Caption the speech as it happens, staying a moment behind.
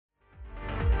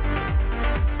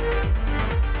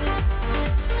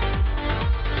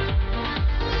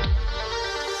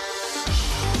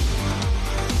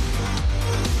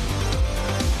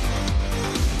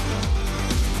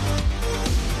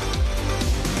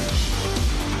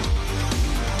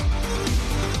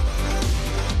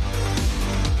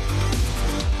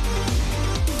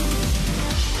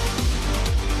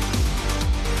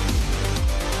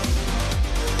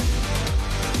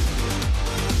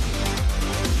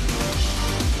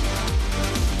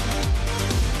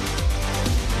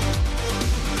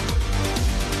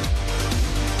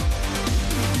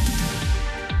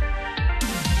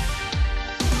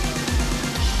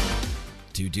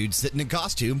dudes sitting in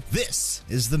costume. This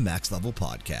is the Max Level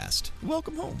Podcast.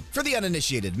 Welcome home. For the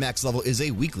uninitiated, Max Level is a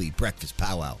weekly breakfast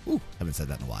powwow. Haven't said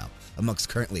that in a while. Amongst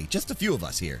currently just a few of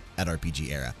us here at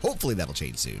RPG Era. Hopefully that'll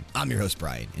change soon. I'm your host,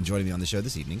 Brian, and joining me on the show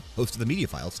this evening, host of the Media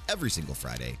Files every single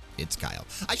Friday, it's Kyle.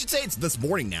 I should say it's this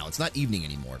morning now. It's not evening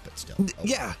anymore, but still.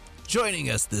 Yeah,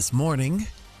 joining us this morning.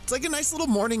 It's like a nice little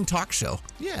morning talk show.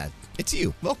 Yeah, it's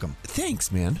you. Welcome.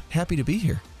 Thanks, man. Happy to be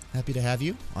here. Happy to have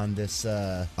you on this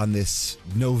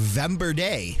November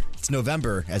day. It's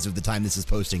November as of the time this is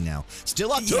posting now.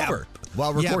 Still October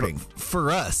while recording. Yeah, but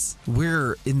for us,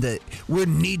 we're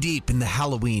knee deep in the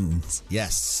Halloweens.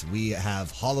 Yes, we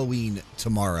have Halloween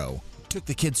tomorrow. Took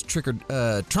the kids trunk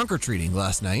or treating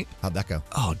last night. How'd that go?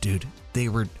 Oh, dude,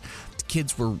 the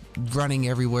kids were running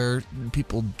everywhere.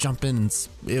 People jumping.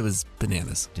 It was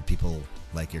bananas. Did people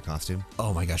like your costume?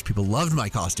 Oh my gosh, people loved my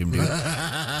costume, dude.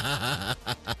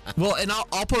 Well, and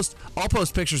I'll post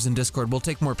pictures in Discord. We'll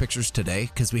take more pictures today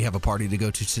because we have a party to go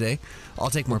to today. I'll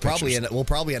take more pictures. We'll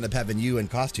probably end up having you in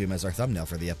costume as our thumbnail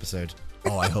for the episode.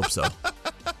 Oh, I hope so.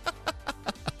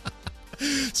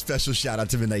 Special shout out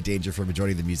to Midnight Danger for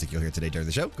majority of the music you'll hear today during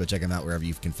the show. Go check him out wherever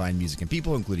you can find music and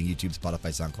people, including YouTube, Spotify,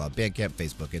 SoundCloud, Bandcamp,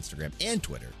 Facebook, Instagram, and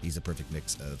Twitter. He's a perfect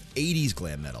mix of 80s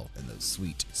glam metal and those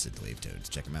sweet synthwave tones.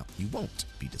 Check him out. You won't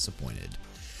be disappointed.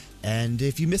 And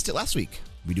if you missed it last week,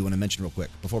 we do want to mention real quick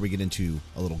before we get into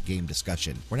a little game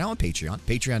discussion. We're now on Patreon,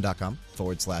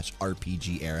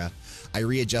 patreon.com/RPG Era. I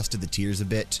readjusted the tiers a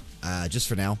bit just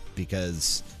for now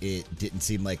because it didn't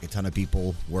seem like a ton of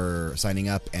people were signing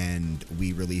up, and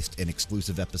we released an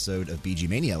exclusive episode of BG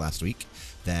Mania last week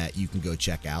that you can go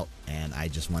check out, and I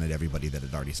just wanted everybody that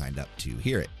had already signed up to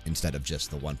hear it instead of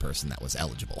just the one person that was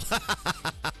eligible.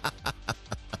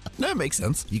 That makes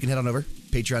sense. You can head on over,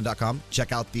 patreon.com,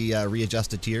 check out the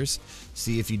readjusted tiers,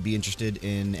 see if you'd be interested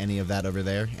in any of that over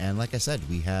there. And like I said,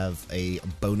 we have a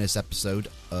bonus episode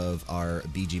of our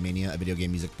BG Mania, a video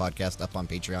game music podcast, up on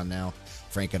Patreon now.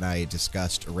 Frank and I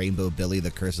discussed Rainbow Billy,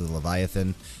 The Curse of the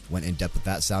Leviathan, went in depth with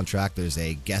that soundtrack. There's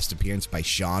a guest appearance by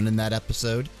Sean in that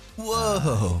episode.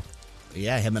 Whoa.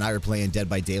 Yeah, him and I were playing Dead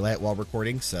by Daylight while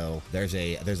recording, so there's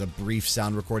a brief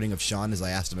sound recording of Sean as I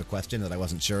asked him a question that I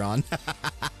wasn't sure on.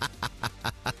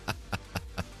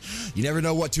 You never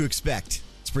know what to expect.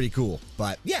 It's pretty cool.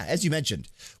 But yeah, as you mentioned,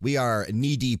 we are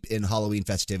knee-deep in Halloween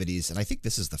festivities, and I think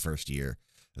this is the first year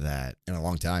that in a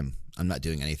long time I'm not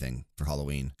doing anything for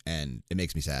Halloween, and it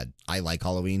makes me sad. I like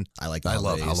Halloween. I like the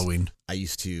holidays. Love Halloween. I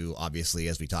used to, obviously,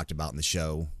 as we talked about in the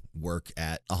show, work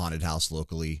at a haunted house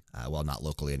locally. Well, not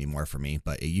locally anymore for me,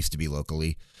 but it used to be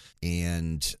locally.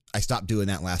 And I stopped doing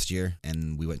that last year,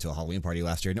 and we went to a Halloween party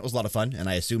last year, and it was a lot of fun. And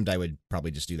I assumed I would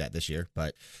probably just do that this year.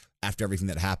 But after everything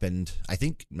that happened, I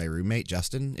think my roommate,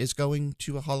 Justin, is going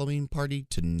to a Halloween party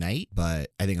tonight,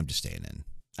 but I think I'm just staying in.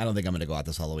 I don't think I'm going to go out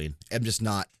this Halloween. I'm just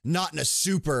not in a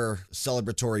super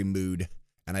celebratory mood,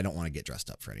 and I don't want to get dressed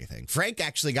up for anything. Frank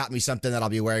actually got me something that I'll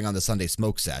be wearing on the Sunday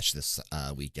Smoke Sesh this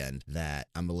weekend that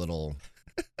I'm a little...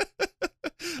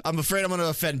 I'm afraid I'm going to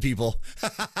offend people.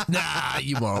 Nah,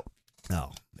 you won't.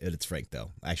 No, it's Frank, though.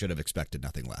 I should have expected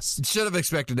nothing less. Should have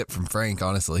expected it from Frank,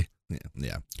 honestly.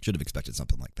 Yeah. Should have expected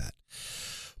something like that.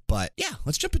 But yeah,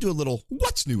 let's jump into a little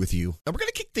What's New With You. And we're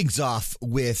going to kick things off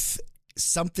with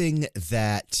something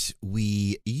that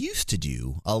we used to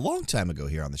do a long time ago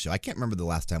here on the show. I can't remember the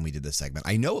last time we did this segment.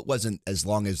 I know it wasn't as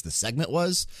long as the segment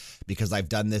was because I've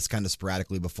done this kind of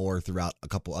sporadically before throughout a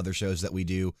couple other shows that we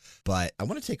do. But I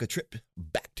want to take a trip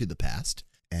back to the past.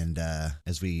 And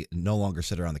as we no longer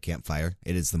sit around the campfire,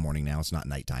 it is the morning now, it's not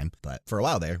nighttime. But for a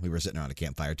while there, we were sitting around a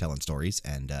campfire telling stories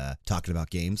and talking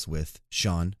about games with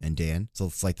Sean and Dan. So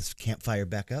let's light this campfire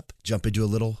back up, jump into a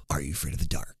little Are You Afraid of the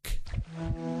Dark?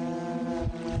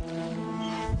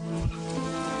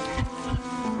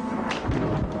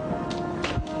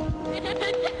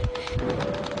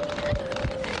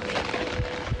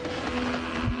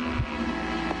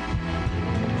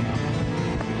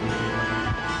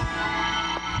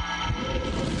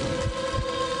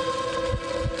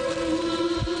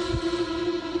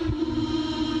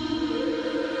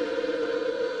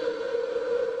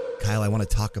 Kyle, I want to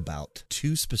talk about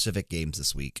two specific games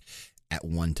this week at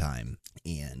one time,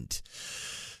 and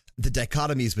the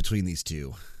dichotomies between these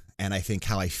two, and I think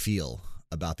how I feel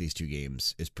about these two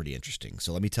games is pretty interesting.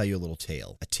 So let me tell you a little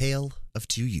tale. A tale of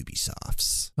two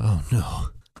Ubisofts. Oh,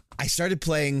 no. I started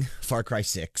playing Far Cry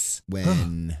 6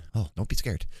 when... Oh, don't be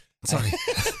scared. Sorry.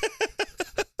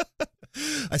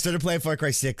 I started playing Far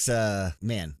Cry 6, the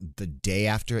day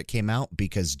after it came out,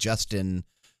 because Justin,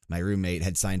 my roommate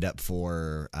had signed up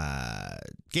for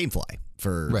GameFly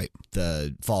for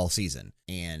the fall season.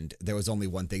 And there was only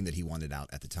one thing that he wanted out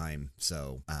at the time.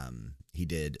 So he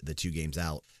did the 2 games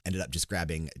out, ended up just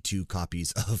grabbing 2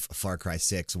 copies of Far Cry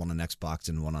 6, one on Xbox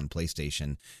and one on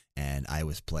PlayStation. And I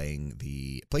was playing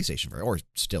the PlayStation version, or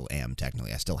still am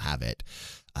technically. I still have it.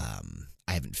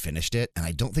 I haven't finished it, and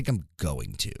I don't think I'm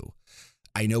going to.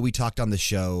 I know we talked on the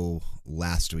show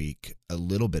last week a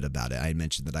little bit about it. I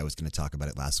mentioned that I was going to talk about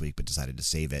it last week, but decided to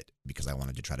save it because I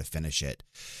wanted to try to finish it.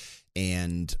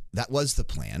 And that was the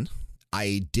plan.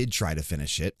 I did try to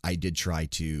finish it. I did try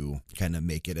to kind of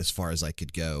make it as far as I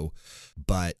could go,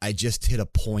 but I just hit a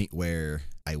point where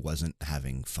I wasn't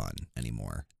having fun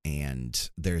anymore. And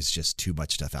there's just too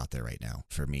much stuff out there right now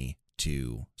for me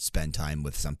to spend time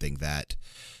with something that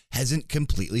hasn't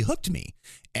completely hooked me.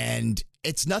 And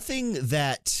it's nothing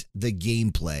that the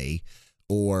gameplay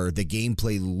or the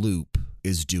gameplay loop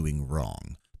is doing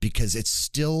wrong, because it's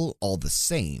still all the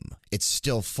same. It's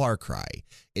still Far Cry.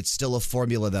 It's still a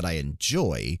formula that I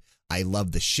enjoy. I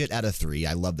love the shit out of 3.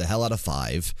 I love the hell out of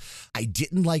 5. I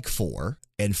didn't like 4.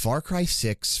 And Far Cry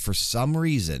 6, for some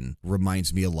reason,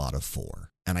 reminds me a lot of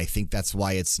 4. And I think that's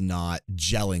why it's not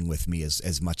gelling with me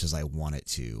as much as I want it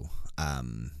to.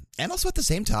 And also at the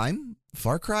same time,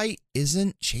 Far Cry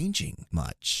isn't changing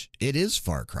much. It is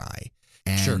Far Cry.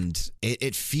 And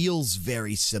it feels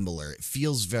very similar. It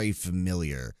feels very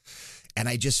familiar. And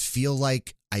I just feel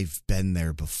like I've been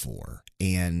there before.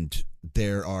 And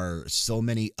there are so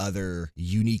many other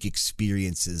unique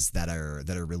experiences that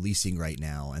are releasing right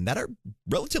now and that are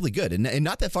relatively good. And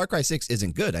not that Far Cry 6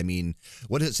 isn't good. I mean,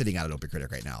 what is it sitting out at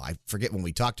OpenCritic right now? I forget when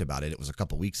we talked about it. It was a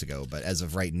couple weeks ago. But as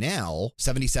of right now,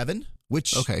 77,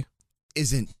 which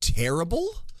isn't terrible.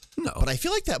 No. But I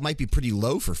feel like that might be pretty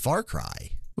low for Far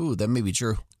Cry. Ooh, that may be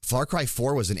true. Far Cry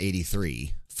 4 was an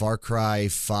 83. Far Cry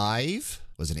 5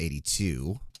 was an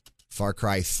 82. Far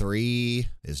Cry 3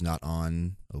 is not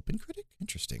on OpenCritic?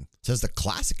 Interesting. It says the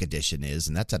Classic Edition is,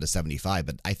 and that's at a 75,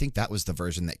 but I think that was the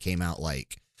version that came out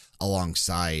like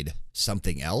alongside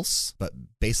something else, but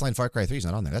baseline Far Cry 3 is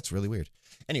not on there. That's really weird.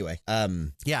 Anyway,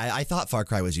 yeah, I thought Far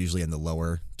Cry was usually in the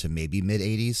lower to maybe mid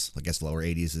 80s. I guess lower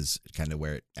 80s is kind of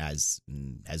where it has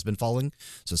been falling.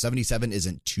 So 77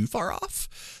 isn't too far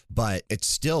off, but it's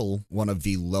still one of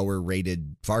the lower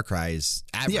rated Far Cry's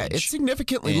average. Yeah, it's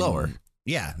significantly lower.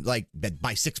 Yeah, like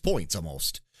by 6 points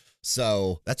almost.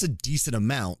 So that's a decent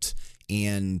amount.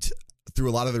 And through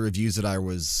a lot of the reviews that I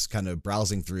was kind of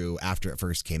browsing through after it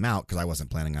first came out, because I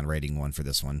wasn't planning on rating one for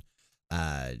this one,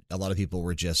 a lot of people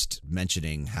were just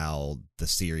mentioning how the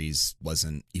series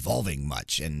wasn't evolving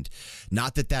much. And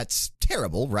not that that's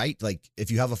terrible, right? Like, if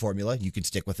you have a formula, you can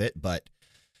stick with it. But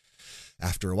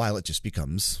after a while, it just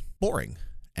becomes boring.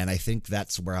 And I think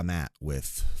that's where I'm at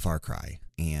with Far Cry.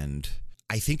 And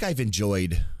I think I've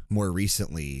enjoyed more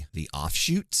recently the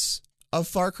offshoots of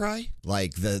Far Cry,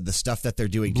 like the stuff that they're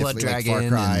doing Blood differently, Dragon, like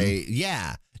Far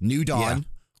Cry, New Dawn.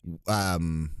 Yeah.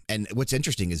 And what's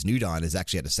interesting is New Dawn is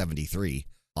actually at a 73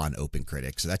 on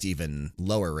OpenCritic, so that's even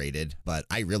lower rated. But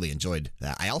I really enjoyed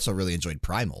that. I also really enjoyed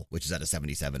Primal, which is at a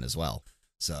 77 as well.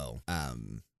 So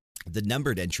the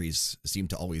numbered entries seem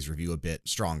to always review a bit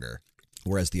stronger,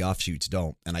 whereas the offshoots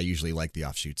don't. And I usually like the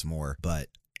offshoots more. But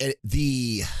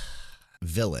the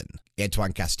villain,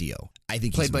 Antoine Castillo, I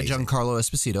think played he's by amazing. Giancarlo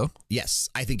Esposito. Yes,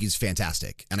 I think he's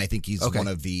fantastic. And I think he's one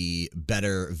of the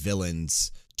better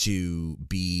villains to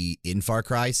be in Far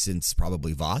Cry since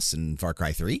probably Voss in Far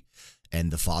Cry 3. And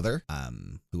the father,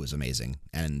 who was amazing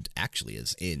and actually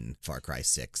is in Far Cry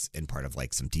 6 and part of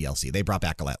like some DLC. They brought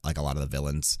back a lot of the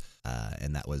villains,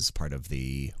 and that was part of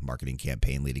the marketing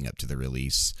campaign leading up to the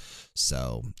release.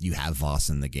 So you have Voss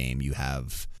in the game. You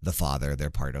have the father. They're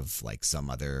part of like some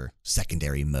other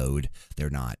secondary mode. They're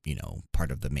not,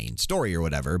 part of the main story or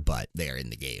whatever, but they're in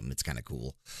the game. It's kind of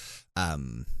cool.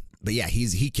 But yeah,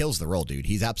 he kills the role, dude.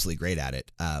 He's absolutely great at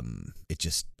it.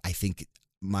 I think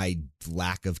my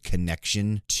lack of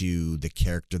connection to the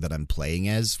character that I'm playing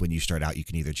as. When you start out, you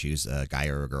can either choose a guy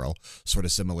or a girl, sort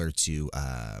of similar to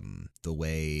the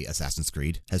way Assassin's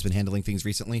Creed has been handling things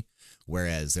recently.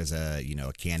 Whereas there's a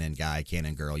canon guy,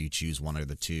 canon girl, you choose one or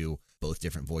the two, both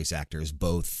different voice actors,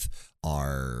 both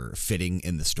are fitting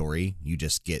in the story. You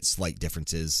just get slight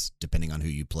differences depending on who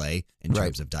you play in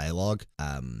terms of dialogue.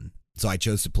 So I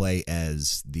chose to play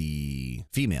as the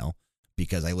female,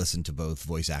 because I listened to both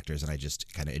voice actors and I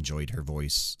just kind of enjoyed her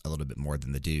voice a little bit more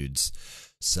than the dudes.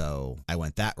 So I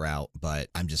went that route, but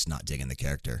I'm just not digging the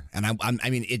character. And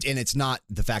it's not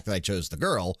the fact that I chose the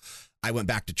girl. I went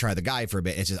back to try the guy for a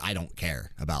bit. It's just I don't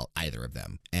care about either of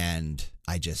them. And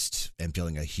I just am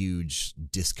feeling a huge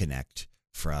disconnect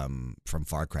from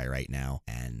Far Cry right now,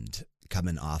 and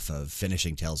coming off of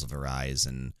finishing Tales of Arise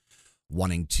and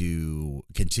wanting to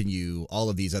continue all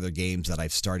of these other games that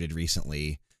I've started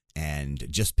recently, and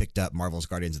just picked up Marvel's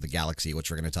Guardians of the Galaxy, which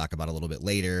we're going to talk about a little bit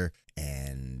later.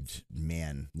 And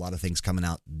man, a lot of things coming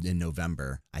out in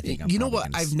November. I think you know what?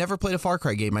 I've never played a Far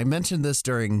Cry game. I mentioned this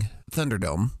during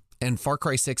Thunderdome, and Far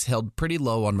Cry 6 held pretty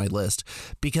low on my list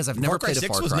because I've never played a Far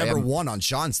Cry. Far Cry 6 was number one on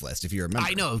Sean's list, if you remember.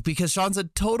 I know, because Sean's a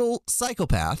total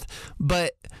psychopath,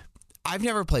 but I've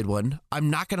never played one. I'm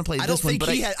not going to play this one.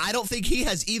 I don't think he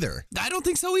has either. I don't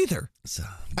think so either. So,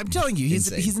 I'm telling you,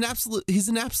 he's an absolute he's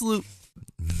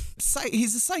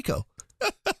a psycho.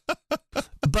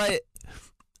 But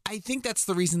I think that's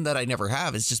the reason that I never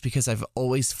have, is just because I've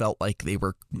always felt like they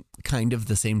were kind of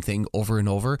the same thing over and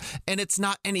over. And it's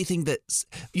not anything that's,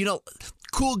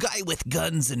 cool guy with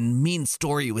guns and mean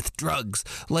story with drugs.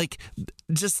 Like,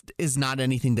 just is not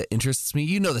anything that interests me.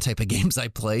 You know the type of games I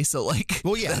play. So, like,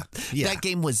 well, yeah. That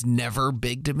game was never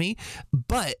big to me.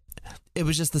 But it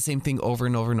was just the same thing over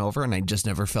and over and over. And I just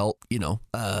never felt,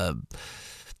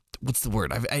 what's the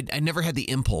word? I never had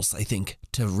the impulse, I think,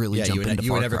 to really jump into Far Cry.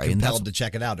 You were never compelled to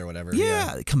check it out or whatever.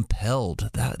 Yeah, compelled.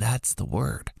 That's the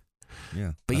word.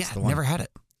 Yeah. But never had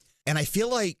it. And I feel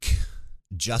like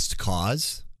Just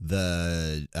Cause,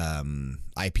 the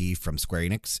IP from Square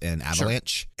Enix and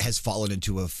Avalanche, has fallen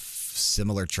into a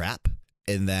similar trap,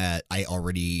 in that I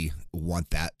already want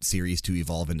that series to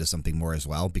evolve into something more as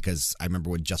well, because I remember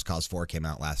when Just Cause 4 came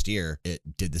out last year,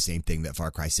 it did the same thing that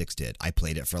Far Cry 6 did. I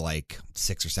played it for like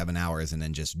 6 or 7 hours and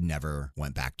then just never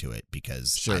went back to it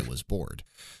because I was bored.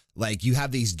 Like, you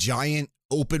have these giant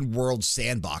open world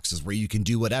sandboxes where you can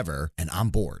do whatever, and I'm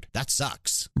bored. That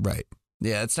sucks. Right.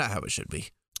 Yeah, it's not how it should be.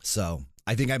 So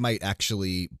I think I might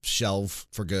actually shelve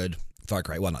for good Far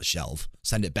Cry. Well, not shelve.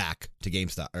 Send it back to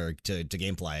GameStop or to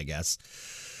Gamefly, I guess.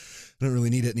 I don't really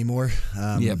need it anymore.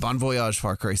 Bon voyage,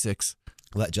 Far Cry 6.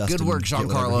 Let Justin good work,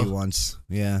 Giancarlo. He wants.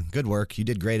 Yeah, good work. You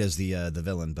did great as the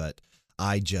villain, but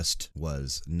I just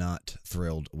was not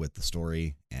thrilled with the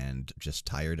story and just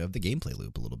tired of the gameplay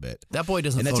loop a little bit. That boy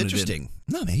doesn't. And that's interesting.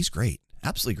 No, man, he's great.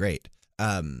 Absolutely great.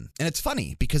 And it's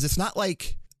funny because it's not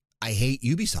like I hate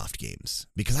Ubisoft games,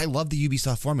 because I love the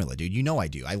Ubisoft formula, dude. You know I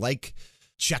do. I like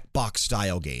checkbox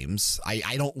style games.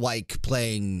 I don't like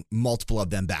playing multiple of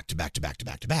them back to back to back to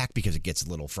back to back, because it gets a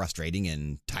little frustrating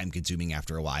and time consuming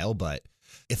after a while. But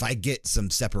if I get some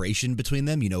separation between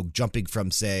them, jumping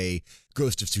from, say,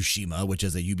 Ghost of Tsushima, which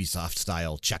is a Ubisoft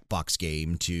style checkbox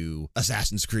game, to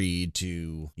Assassin's Creed,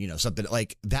 to, something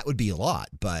like that, would be a lot.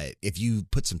 But if you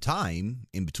put some time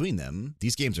in between them,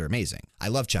 these games are amazing. I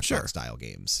love checkbox style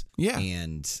games. Yeah.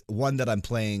 And one that I'm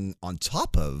playing on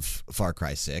top of Far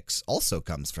Cry 6 also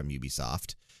comes from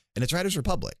Ubisoft, and it's Riders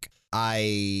Republic.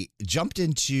 I jumped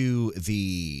into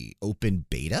the open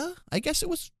beta, I guess it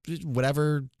was,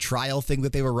 whatever trial thing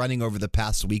that they were running over the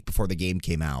past week before the game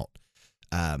came out.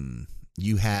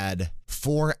 You had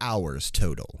 4 hours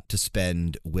total to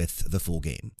spend with the full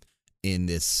game in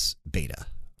this beta,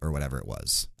 or whatever it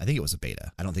was. I think it was a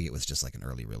beta. I don't think it was just like an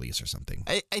early release or something.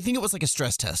 I think it was like a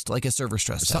stress test, like a server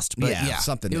stress test. But yeah,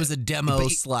 something. It was a demo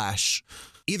 /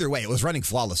 Either way, it was running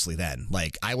flawlessly then.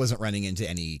 Like, I wasn't running into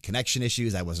any connection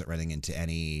issues. I wasn't running into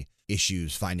any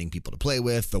issues finding people to play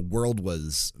with. The world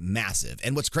was massive.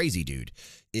 And what's crazy, dude,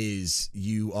 is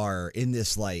you are in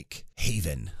this, like,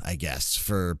 haven, I guess,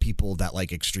 for people that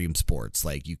like extreme sports.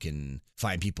 Like, you can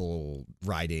find people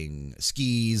riding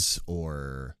skis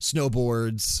or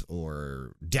snowboards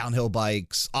or downhill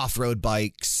bikes, off-road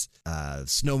bikes,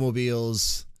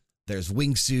 snowmobiles. There's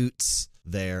wingsuits.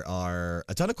 There are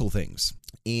a ton of cool things.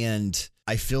 And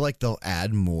I feel like they'll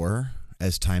add more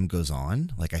as time goes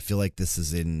on. Like, I feel like this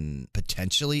is in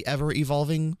potentially ever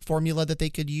evolving formula that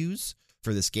they could use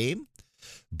for this game.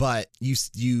 But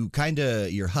you kind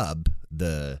of, your hub,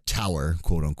 the tower,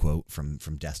 quote unquote, from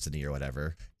Destiny or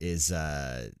whatever, is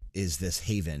this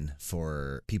haven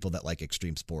for people that like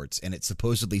extreme sports, and it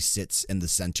supposedly sits in the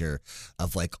center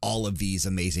of like all of these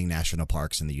amazing national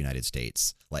parks in the United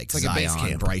States, like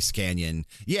Zion, Bryce Canyon,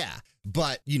 yeah.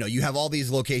 But you have all these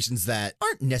locations that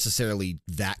aren't necessarily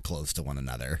that close to one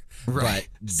another, right?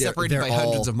 But separated by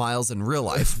hundreds of miles in real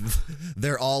life.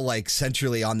 They're all like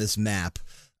centrally on this map.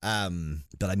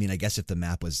 But I mean, I guess if the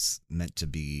map was meant to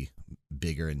be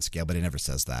bigger in scale, but it never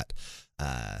says that,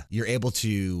 you're able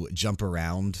to jump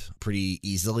around pretty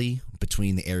easily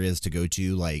between the areas to go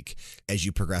to. Like, as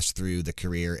you progress through the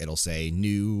career, it'll say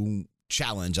new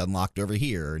challenge unlocked over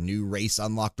here, new race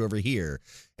unlocked over here.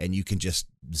 And you can just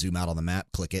zoom out on the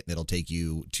map, click it, and it'll take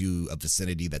you to a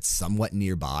vicinity that's somewhat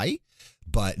nearby,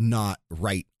 but not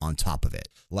right on top of it.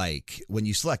 Like when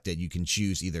you select it, you can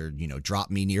choose either, drop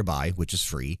me nearby, which is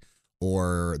free,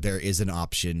 or there is an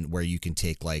option where you can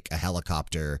take like a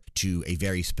helicopter to a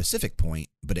very specific point,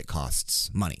 but it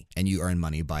costs money, and you earn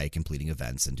money by completing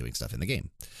events and doing stuff in the game.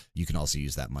 You can also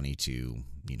use that money to,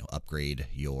 upgrade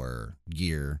your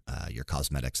gear, your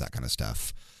cosmetics, that kind of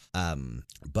stuff.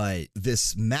 But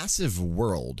this massive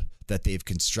world that they've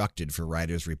constructed for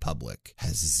Riders Republic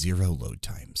has 0 load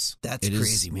times. That's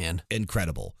crazy, man.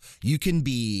 Incredible. You can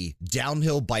be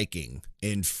downhill biking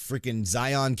in freaking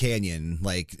Zion Canyon,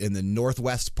 like in the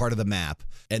northwest part of the map,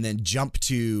 and then jump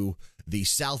to the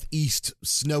southeast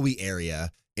snowy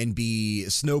area and be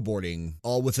snowboarding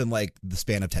all within like the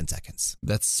span of 10 seconds.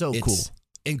 That's so cool.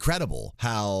 Incredible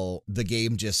how the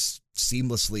game just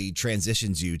seamlessly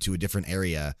transitions you to a different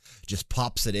area, just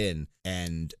pops it in,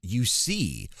 and you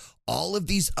see all of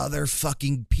these other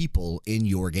fucking people in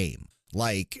your game.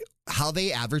 Like how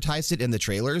they advertised it in the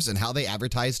trailers and how they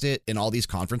advertised it in all these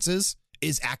conferences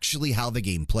is actually how the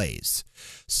game plays.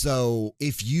 So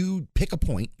if you pick a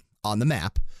point on the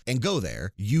map and go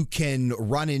there, you can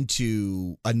run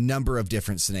into a number of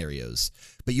different scenarios,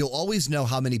 but you'll always know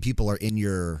how many people are in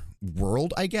your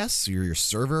world, I guess, or your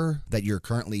server that you're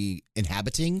currently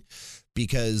inhabiting.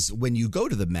 Because when you go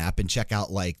to the map and check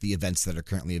out like the events that are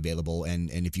currently available, and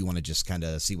if you want to just kind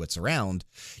of see what's around,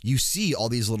 you see all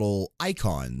these little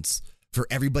icons for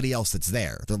everybody else that's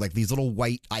there. They're like these little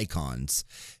white icons,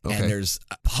 and there's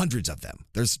hundreds of them.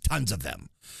 There's tons of them.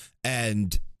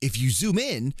 And if you zoom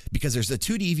in, because there's a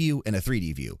 2D view and a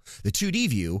 3D view, the 2D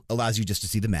view allows you just to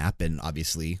see the map and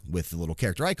obviously with the little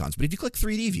character icons. But if you click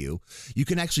 3D view, you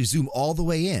can actually zoom all the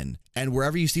way in. And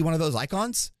wherever you see one of those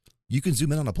icons, you can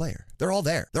zoom in on a player. They're all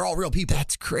there. They're all real people.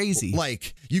 That's crazy.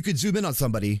 Like you could zoom in on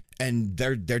somebody and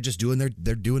they're just doing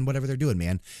they're doing whatever they're doing,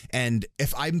 man. And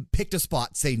if I picked a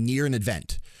spot, say near an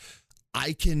event,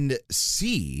 I can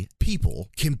see people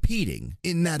competing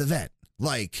in that event.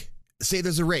 Like say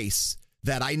there's a race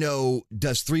that I know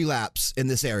does 3 laps in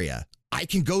this area. I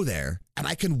can go there and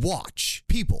I can watch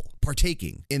people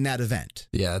partaking in that event.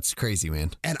 Yeah, that's crazy, man.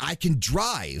 And I can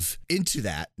drive into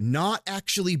that, not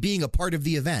actually being a part of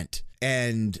the event,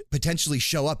 and potentially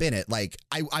show up in it. Like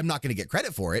I'm not going to get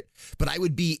credit for it, but I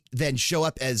would then show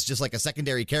up as just like a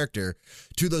secondary character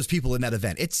to those people in that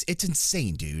event. It's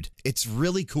insane, dude. It's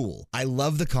really cool. I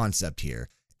love the concept here.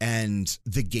 And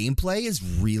the gameplay is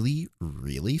really,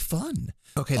 really fun.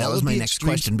 Okay, that was my next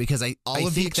question, because I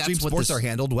of the extreme sports are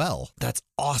handled well. That's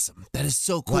awesome. That is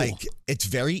so cool. Like, it's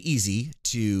very easy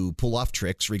to pull off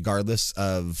tricks regardless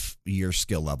of your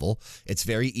skill level. It's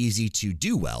very easy to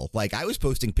do well. Like, I was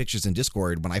posting pictures in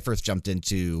Discord when I first jumped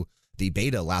into the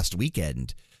beta last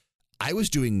weekend. I was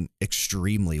doing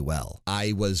extremely well.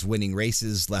 I was winning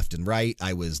races left and right.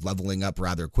 I was leveling up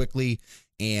rather quickly.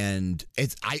 And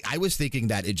I was thinking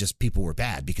that people were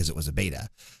bad because it was a beta.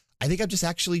 I think I'm just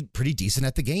actually pretty decent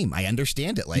at the game. I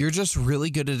understand it. Like, you're just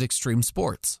really good at extreme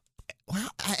sports. Well,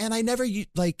 and I never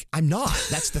I'm not.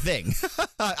 That's the thing.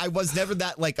 I was never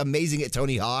that like amazing at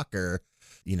Tony Hawk or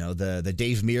the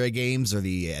Dave Mirra games or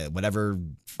the whatever.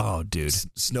 Oh, dude,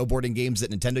 snowboarding games that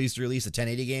Nintendo used to release, the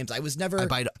 1080 games. I was never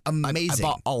amazing. I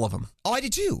bought all of them. Oh, I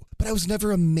did too, but I was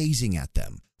never amazing at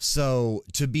them. So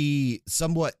to be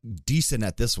somewhat decent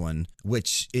at this one,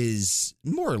 which is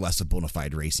more or less a bona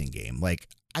fide racing game, like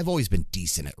I've always been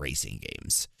decent at racing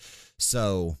games.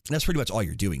 So that's pretty much all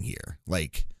you're doing here.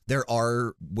 Like there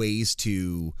are ways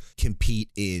to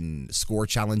compete in score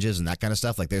challenges and that kind of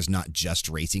stuff. Like there's not just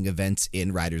racing events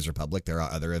in Riders Republic. There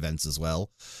are other events as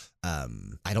well.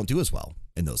 I don't do as well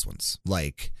in those ones.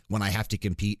 Like when I have to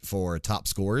compete for top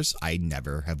scores, I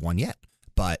never have won yet.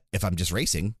 But if I'm just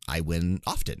racing, I win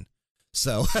often.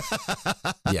 So,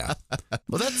 yeah.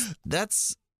 Well,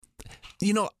 that's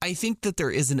I think that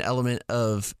there is an element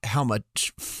of how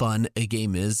much fun a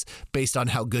game is based on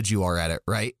how good you are at it,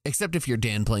 right? Except if you're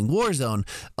Dan playing Warzone,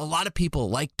 a lot of people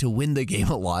like to win the game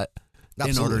a lot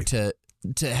in order to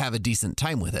have a decent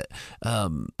time with it.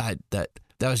 That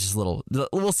was just a little.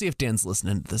 We'll see if Dan's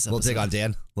listening to this episode.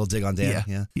 We'll dig on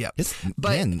Dan. Yeah.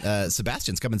 But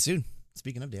Sebastian's coming soon.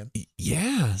 Speaking of Dan.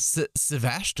 Yeah,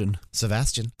 Sebastian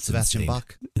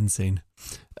Bach. Insane.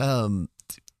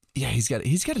 Yeah, he's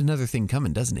got another thing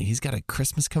coming, doesn't he? He's got a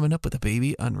Christmas coming up with a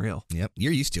baby. Unreal. Yep.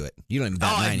 You're used to it. You don't even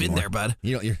bat an eye anymore. I've been there, bud.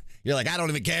 You're like, I don't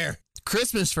even care.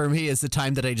 Christmas for me is the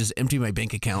time that I just empty my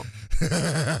bank account.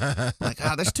 Like,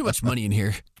 there's too much money in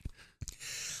here.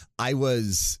 I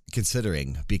was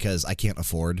considering, because I can't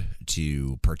afford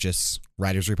to purchase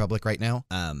Riders Republic right now,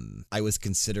 I was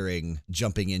considering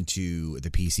jumping into the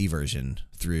PC version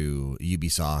through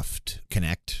Ubisoft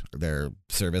Connect, their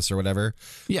service or whatever.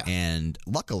 Yeah. And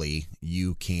luckily,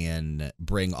 you can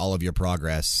bring all of your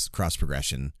progress cross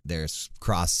progression. There's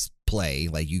cross play,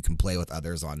 like you can play with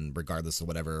others on regardless of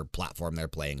whatever platform they're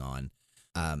playing on.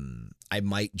 I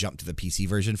might jump to the PC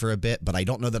version for a bit, but I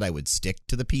don't know that I would stick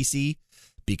to the PC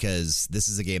because this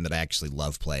is a game that I actually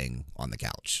love playing on the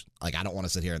couch. Like, I don't want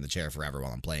to sit here in the chair forever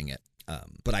while I'm playing it.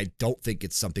 But I don't think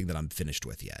it's something that I'm finished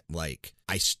with yet. Like,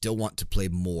 I still want to play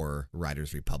more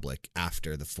Riders Republic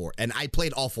after the 4. And I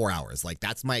played all 4 hours. Like,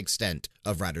 that's my extent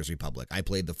of Riders Republic. I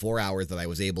played the 4 hours that I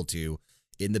was able to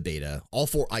in the beta. All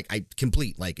 4, I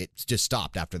complete. Like, it just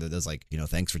stopped after there's like,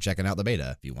 thanks for checking out the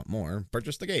beta. If you want more,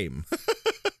 purchase the game.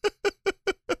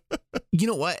 You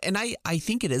know what? And I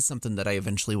think it is something that I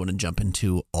eventually want to jump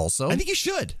into also. I think you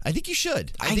should.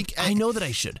 I know that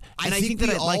I should. And I think that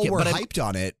we I like it, were but hyped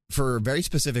on it for a very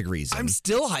specific reason. I'm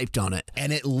still hyped on it.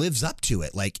 And it lives up to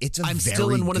it. Like, it's I'm very still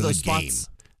in one good of those game. spots.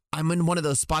 I'm in one of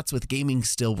those spots with gaming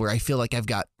still where I feel like I've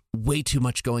got way too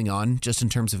much going on just in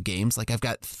terms of games. Like, I've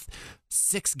got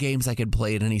 6 games I could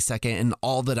play at any second and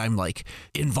all that I'm like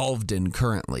involved in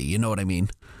currently. You know what I mean?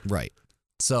 Right.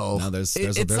 So no, there's a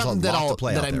lot to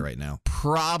play out there right now.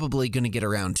 Probably going to get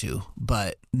around to,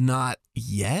 but not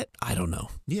yet. I don't know.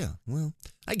 Yeah, well,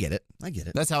 I get it.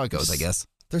 That's how it goes, I guess.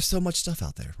 There's so much stuff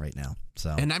out there right now.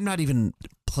 So, and I'm not even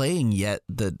playing yet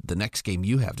the next game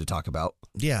you have to talk about.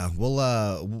 Yeah,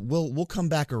 we'll come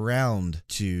back around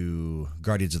to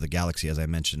Guardians of the Galaxy, as I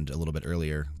mentioned a little bit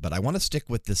earlier. But I want to stick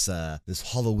with this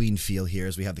Halloween feel here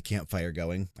as we have the campfire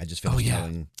going. I just finished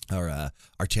telling our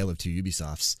Tale of Two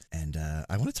Ubisofts, and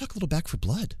I want to talk a little Back 4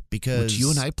 Blood because which you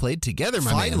and I played together,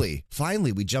 my man.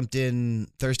 Finally, we jumped in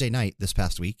Thursday night this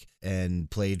past week and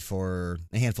played for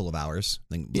a handful of hours.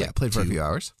 Played for a few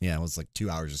hours. Yeah, it was like 2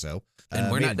 hours or so. And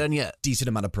we're not done yet. Decent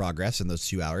amount of progress in those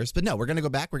 2 hours. But no, we're going to go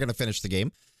back. We're going to finish the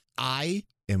game. I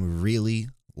am really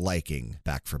liking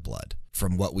Back 4 Blood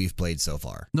from what we've played so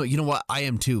far. No, you know what? I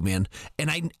am too, man.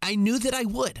 And I knew that I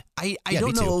would. I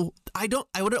don't know. I don't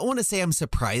want to say I'm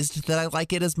surprised that I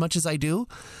like it as much as I do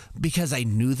because I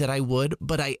knew that I would,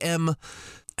 but I am.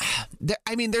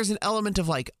 There's an element of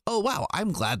like, oh wow,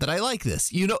 I'm glad that I like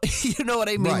this. You know what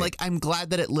I mean? Right. Like, I'm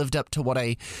glad that it lived up to what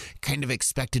I kind of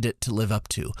expected it to live up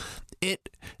to.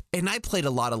 And I played a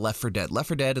lot of Left 4 Dead. Left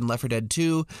 4 Dead and Left 4 Dead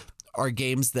 2 are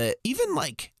games that even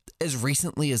like as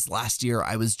recently as last year,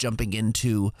 I was jumping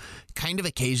into kind of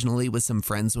occasionally with some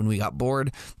friends when we got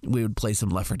bored. We would play some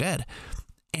Left 4 Dead.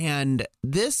 And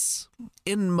this,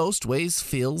 in most ways,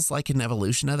 feels like an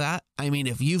evolution of that. I mean,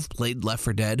 if you've played Left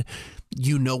 4 Dead,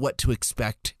 you know what to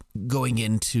expect going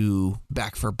into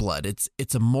Back 4 Blood.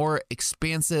 It's a more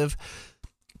expansive,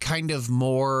 kind of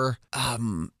more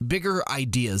bigger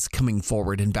ideas coming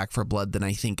forward in Back 4 Blood than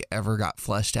I think ever got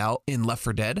fleshed out in Left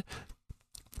 4 Dead.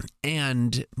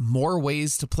 And more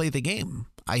ways to play the game,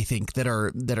 I think, that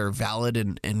are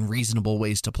valid and reasonable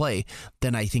ways to play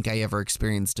than I think I ever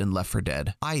experienced in Left 4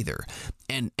 Dead either.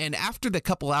 And after the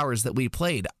couple hours that we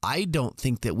played, I don't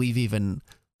think that we've even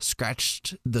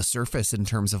scratched the surface in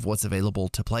terms of what's available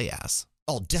to play as.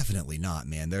 Oh, definitely not,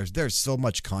 man. There's so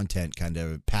much content kind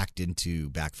of packed into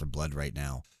Back 4 Blood right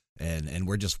now. And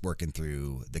we're just working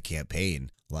through the campaign,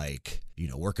 like,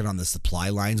 working on the supply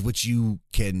lines, which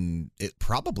it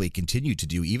probably continue to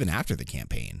do even after the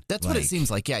campaign. That's what it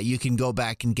seems like. Yeah, you can go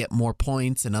back and get more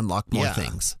points and unlock more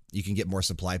things. You can get more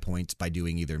supply points by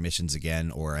doing either missions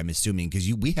again, or I'm assuming,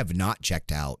 because we have not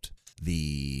checked out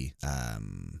the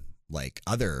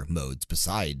other modes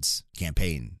besides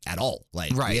campaign at all.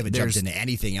 Like, we haven't jumped into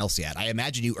anything else yet. I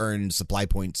imagine you earn supply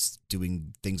points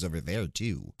doing things over there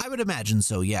too. I would imagine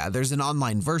so, yeah. There's an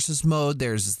online versus mode.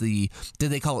 There's did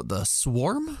they call it the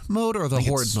Swarm mode or the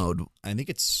Horde mode? I think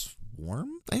it's Swarm.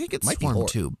 I think it's Swarm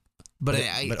too. But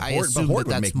I assume Horde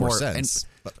that's would make more sense.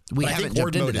 But we I haven't think jumped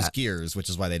Horde into mode that. is Gears, which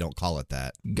is why they don't call it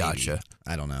that. Gotcha. Maybe.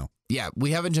 I don't know. Yeah,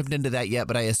 we haven't jumped into that yet,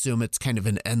 but I assume it's kind of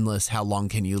an endless how long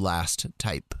can you last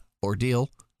type ordeal.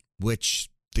 Which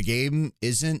the game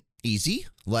isn't easy.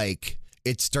 Like,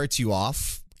 it starts you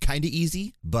off kind of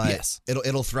easy, but yes,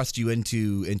 it'll thrust you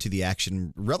into the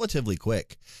action relatively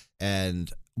quick.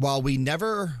 And while we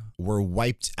never were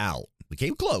wiped out, we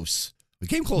came close.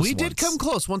 We did come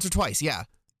close once or twice, yeah.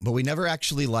 But we never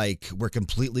actually were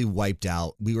completely wiped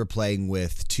out. We were playing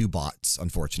with 2 bots,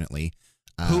 unfortunately.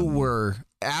 Who were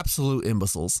absolute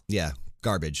imbeciles. Yeah,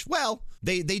 garbage. Well,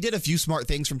 they did a few smart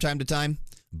things from time to time.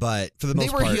 But for the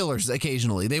most part, they were healers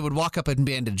occasionally. They would walk up and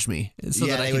bandage me so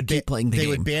that I could keep playing the game. They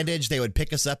would bandage. They would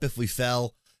pick us up if we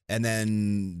fell, and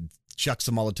then chuck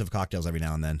some Molotov cocktails every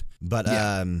now and then. But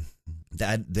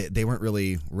they weren't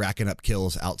really racking up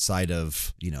kills outside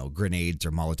of, grenades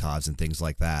or Molotovs and things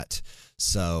like that.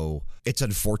 So it's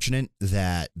unfortunate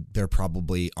that there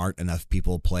probably aren't enough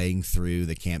people playing through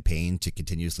the campaign to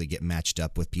continuously get matched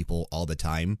up with people all the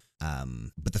time.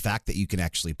 But the fact that you can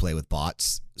actually play with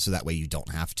bots, so that way you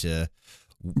don't have to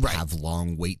have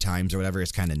long wait times or whatever,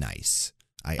 is kind of nice.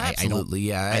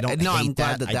 Absolutely, I don't no, hate I'm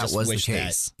glad that. that was the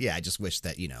case. I just wish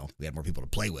that, we had more people to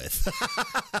play with.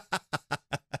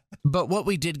 But what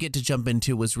we did get to jump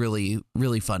into was really,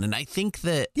 really fun. And I think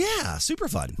that... Yeah, super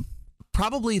fun.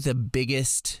 Probably the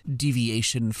biggest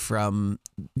deviation from,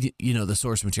 the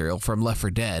source material from Left 4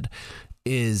 Dead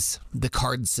is the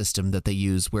card system that they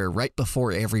use, where right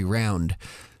before every round,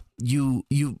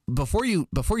 before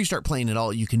you start playing at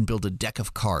all, you can build a deck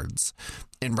of cards.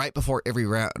 And right before every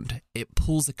round, it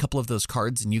pulls a couple of those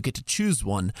cards and you get to choose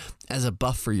one as a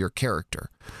buff for your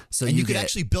character. So you can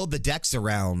actually build the decks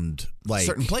around like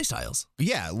certain play styles.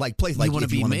 Yeah, like play like you want to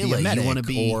be melee, you want to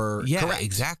be correct.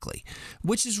 Exactly.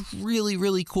 Which is really,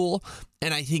 really cool.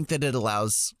 And I think that it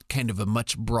allows kind of a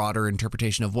much broader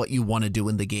interpretation of what you want to do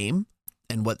in the game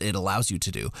and what it allows you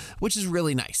to do, which is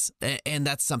really nice. And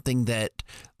that's something that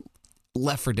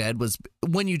Left 4 Dead was,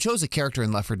 when you chose a character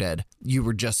in Left 4 Dead, you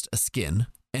were just a skin.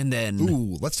 And then,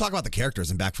 let's talk about the characters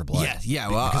in Back 4 Blood. Yeah.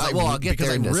 Well, I'll get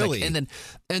there in a second.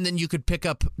 And then you could pick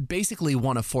up basically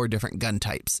one of 4 different gun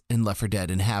types in Left 4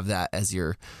 Dead and have that as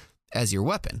your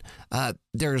weapon.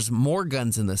 There's more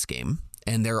guns in this game,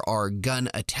 and there are gun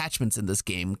attachments in this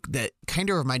game that kind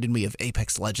of reminded me of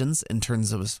Apex Legends in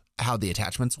terms of how the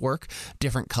attachments work.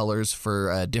 Different colors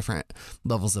for different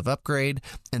levels of upgrade.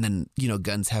 And then,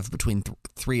 guns have between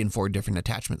 3 and 4 different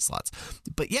attachment slots.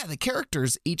 But yeah, the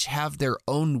characters each have their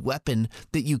own weapon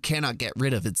that you cannot get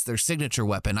rid of. It's their signature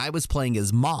weapon. I was playing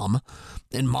as Mom,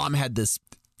 and Mom had this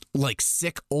like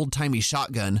sick old-timey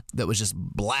shotgun that was just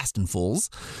blasting fools,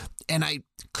 and I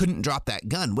couldn't drop that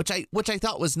gun, which I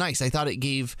thought was nice. I thought it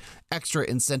gave extra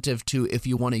incentive to, if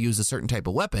you want to use a certain type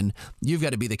of weapon, you've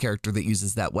got to be the character that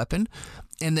uses that weapon.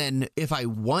 And then if I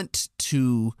want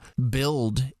to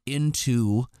build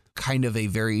into kind of a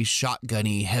very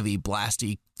shotgunny, heavy,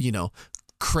 blasty,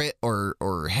 crit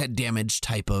or head damage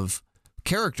type of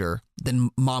character,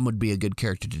 then Mom would be a good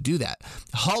character to do that.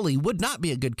 Holly would not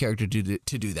be a good character to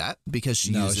do that, because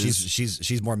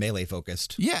she's more melee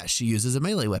focused. Yeah, she uses a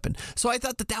melee weapon. So I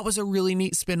thought that was a really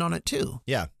neat spin on it too.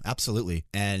 Yeah, absolutely.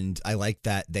 And I like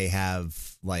that they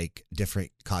have like different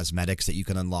cosmetics that you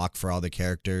can unlock for all the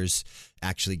characters.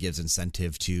 Actually gives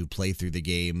incentive to play through the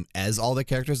game as all the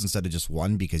characters instead of just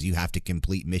one, because you have to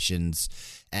complete missions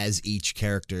as each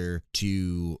character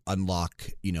to unlock,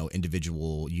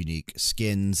 individual unique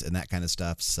skins and that kind of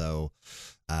stuff. So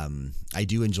I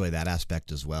do enjoy that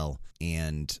aspect as well.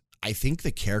 And I think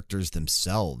the characters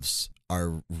themselves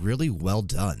are really well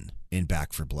done in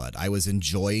Back 4 Blood. I was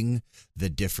enjoying the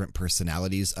different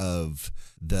personalities of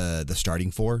the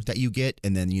starting 4 that you get,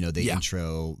 and then they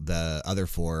intro the other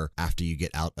 4 after you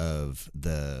get out of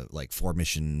the like 4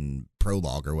 mission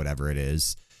prologue or whatever it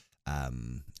is,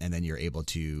 and then you're able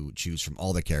to choose from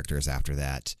all the characters after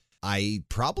that. I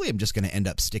probably am just going to end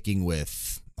up sticking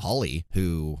with Holly,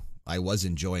 who I was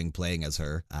enjoying playing as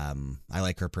her. I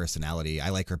like her personality. I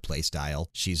like her play style.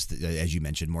 She's, as you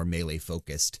mentioned, more melee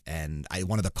focused. And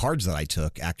one of the cards that I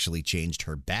took actually changed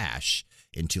her bash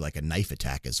into like a knife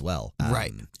attack as well.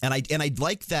 Right. And I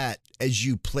like that as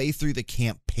you play through the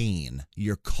campaign,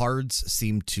 your cards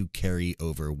seem to carry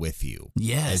over with you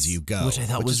as you go. Which I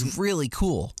thought was really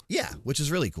cool. Yeah, which is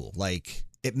really cool. Like,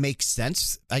 it makes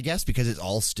sense, I guess, because it's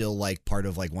all still like part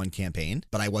of like one campaign,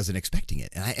 but I wasn't expecting it.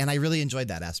 And I really enjoyed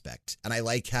that aspect. And I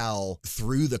like how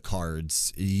through the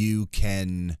cards, you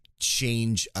can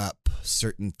change up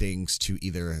certain things to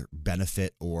either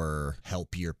benefit or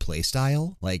help your play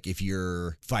style. Like if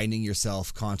you're finding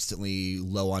yourself constantly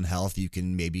low on health, you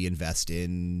can maybe invest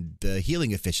in the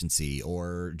healing efficiency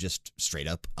or just straight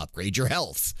up upgrade your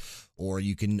health. Or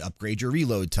you can upgrade your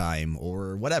reload time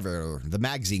or whatever, or the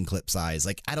magazine clip size.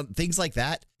 Like, things like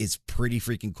that is pretty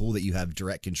freaking cool that you have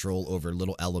direct control over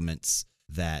little elements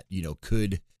that,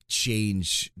 could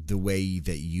change the way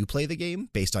that you play the game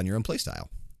based on your own play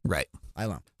style. Right. I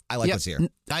don't know. I like what's here.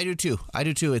 I do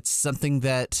too. It's something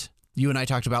that you and I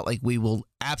talked about. Like, we will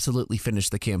absolutely finish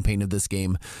the campaign of this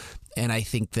game. And I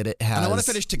think that it has... And I want to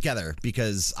finish together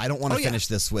because I don't want to finish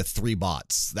this with 3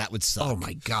 bots. That would suck. Oh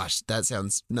my gosh. That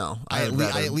sounds... No. I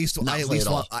at least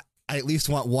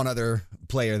want one other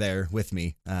player there with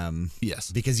me.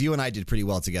 Yes. Because you and I did pretty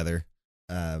well together.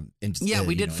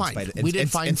 We did fine. We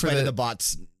did fine in spite of the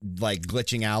bots like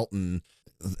glitching out and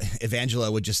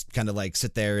Evangelo would just kind of like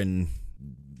sit there and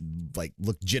like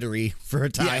look jittery for a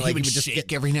time. Yeah, like he would just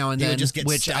shake every now and he then. would just get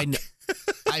which stuck.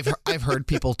 I've heard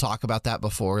people talk about that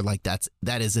before. Like that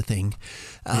is a thing.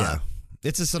 Yeah.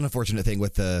 It's just an unfortunate thing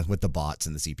with the bots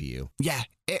and the CPU. Yeah.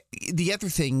 The other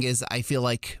thing is, I feel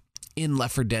like in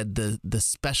Left 4 Dead, the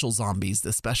special zombies,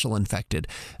 the special infected,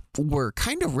 were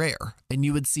kind of rare, and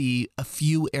you would see a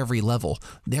few every level.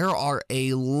 There are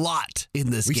a lot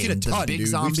in this We've game. seen a ton, the big dude.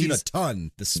 zombies, We've seen a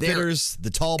ton. The spitters, the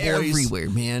tall boys, everywhere,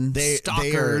 man.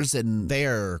 Stalkers, they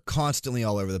are constantly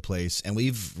all over the place, and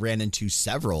we've ran into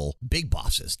several big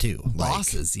bosses too.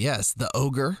 Bosses, yes. The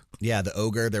ogre. Yeah, the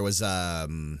ogre. There was oh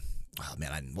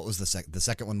man, what was the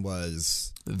second one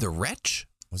was The wretch.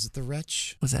 Was it the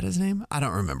wretch? Was that his name? I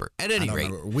don't remember. At any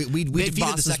rate, we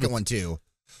defeated the second one too.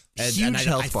 Huge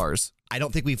health bars. I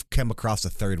don't think we've come across a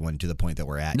third one to the point that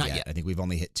we're at Not yet. I think we've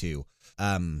only hit 2.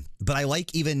 But I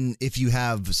like, even if you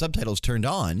have subtitles turned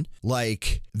on,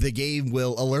 like the game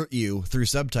will alert you through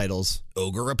subtitles,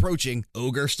 ogre approaching,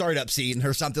 ogre startup scene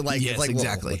or something like. Yes, like,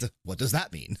 exactly. What does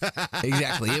that mean?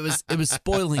 Exactly. It was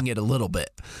spoiling it a little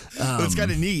bit. It's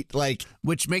kind of neat, like,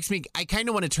 which makes me. I kind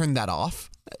of want to turn that off,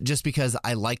 just because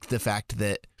I like the fact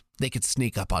that they could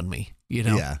sneak up on me. You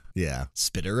know? Yeah.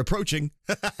 Spitter approaching.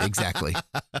 Exactly.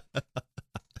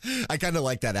 I kind of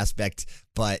like that aspect,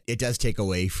 but it does take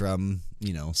away from,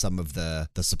 some of the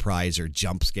surprise or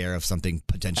jump scare of something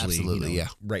potentially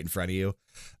right in front of you.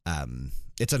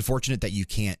 It's unfortunate that you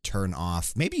can't turn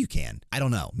off. Maybe you can. I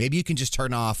don't know. Maybe you can just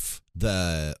turn off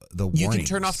the warnings. You can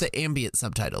turn off the ambient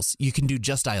subtitles. You can do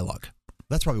just dialogue.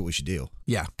 That's probably what we should do.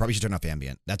 Yeah. Probably should turn off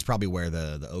ambient. That's probably where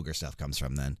the ogre stuff comes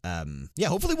from then. Yeah,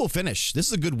 hopefully we'll finish. This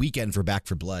is a good weekend for Back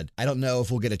 4 Blood. I don't know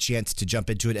if we'll get a chance to jump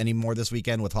into it anymore this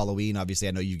weekend with Halloween. Obviously,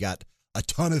 I know you got a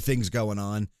ton of things going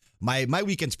on. My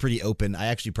weekend's pretty open. I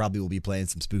actually probably will be playing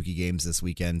some spooky games this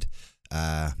weekend.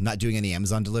 Not doing any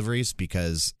Amazon deliveries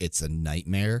because it's a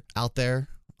nightmare out there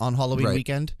on Halloween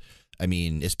weekend. I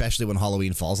mean, especially when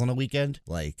Halloween falls on a weekend,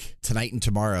 like tonight and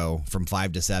tomorrow from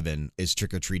 5 to 7 is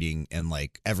trick-or-treating in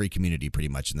like every community pretty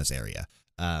much in this area.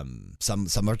 Some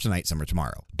are tonight, some are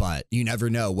tomorrow, but you never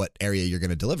know what area you're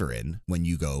going to deliver in when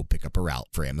you go pick up a route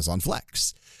for Amazon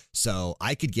Flex. So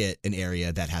I could get an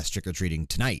area that has trick-or-treating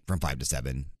tonight from 5 to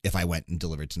 7 if I went and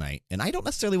delivered tonight, and I don't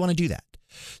necessarily want to do that.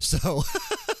 So,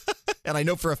 and I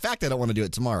know for a fact I don't want to do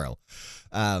it tomorrow.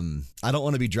 I don't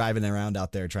want to be driving around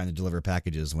out there trying to deliver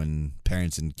packages when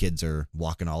parents and kids are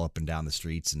walking all up and down the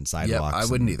streets and sidewalks. Yeah, I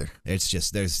wouldn't either. It's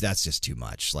just, that's just too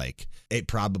much. Like, it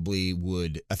probably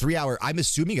would, I'm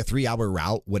assuming a 3-hour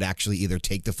route would actually either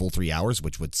take the full 3 hours,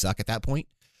 which would suck at that point.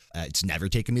 It's never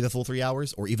taken me the full 3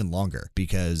 hours or even longer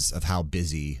because of how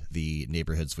busy the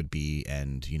neighborhoods would be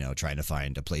and, trying to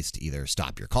find a place to either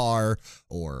stop your car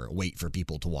or wait for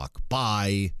people to walk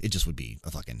by. It just would be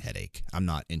a fucking headache. I'm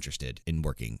not interested in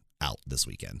working out this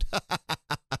weekend.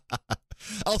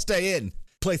 I'll stay in.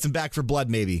 Play some Back 4 Blood,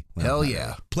 maybe. Well, hell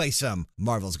yeah. Play some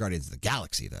Marvel's Guardians of the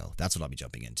Galaxy, though. That's what I'll be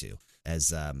jumping into.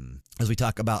 As we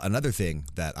talk about another thing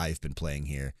that I've been playing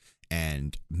here.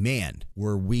 And man,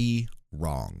 were we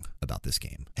wrong about this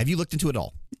game. Have you looked into it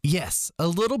all? Yes, a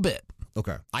little bit.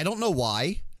 Okay. I don't know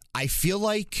why. I feel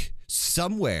like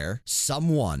somewhere,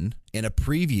 someone in a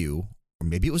preview, or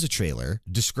maybe it was a trailer,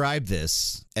 described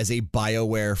this as a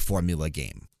BioWare formula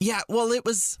game. Yeah, well,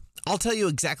 I'll tell you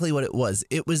exactly what it was.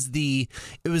 It was the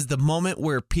moment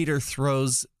where Peter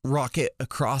throws Rocket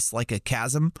across like a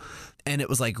chasm, and it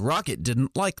was like Rocket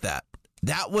didn't like that.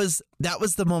 That was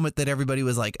the moment that everybody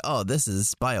was like, "Oh, this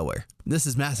is BioWare. This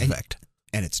is Mass Effect."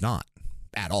 And it's not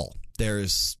at all.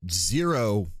 There's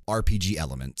 0 RPG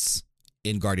elements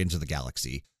in Guardians of the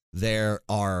Galaxy. There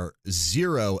are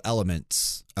 0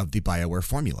 elements of the BioWare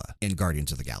formula in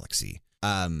Guardians of the Galaxy.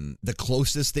 The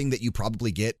closest thing that you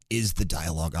probably get is the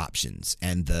dialogue options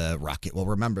and the Rocket will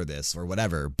remember this or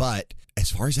whatever. But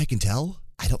as far as I can tell,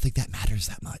 I don't think that matters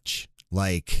that much.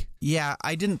 Like, yeah,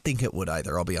 I didn't think it would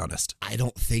either. I'll be honest. I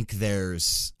don't think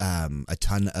there's a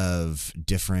ton of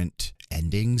different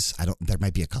endings. There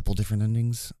might be a couple different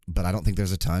endings, but I don't think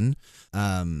there's a ton.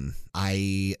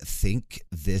 I think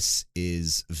this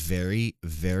is very,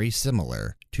 very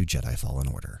similar to Jedi Fallen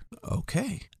Order.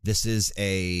 Okay. This is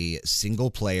a single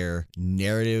player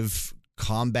narrative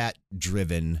combat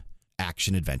driven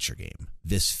action adventure game.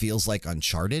 This feels like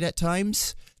Uncharted at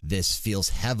times. This feels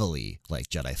heavily like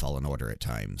Jedi Fallen Order at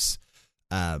times.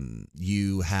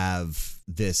 You have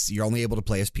this, you're only able to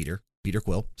play as Peter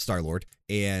Quill, Star-Lord,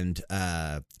 and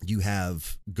you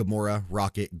have Gamora,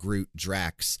 Rocket, Groot,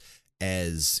 Drax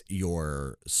as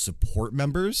your support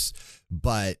members,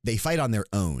 but they fight on their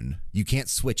own. You can't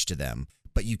switch to them,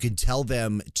 but you can tell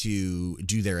them to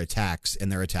do their attacks,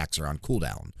 and their attacks are on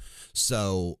cooldown.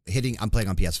 So I'm playing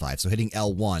on PS5, so hitting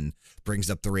L1 brings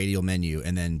up the radial menu,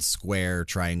 and then square,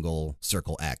 triangle,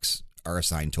 circle, X are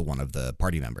assigned to one of the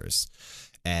party members.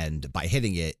 And by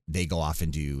hitting it, they go off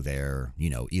and do their,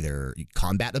 either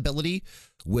combat ability,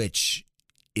 which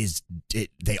is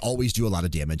they always do a lot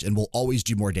of damage and will always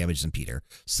do more damage than Peter.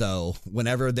 So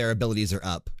whenever their abilities are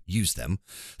up, use them.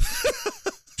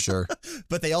 Sure.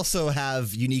 But they also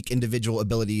have unique individual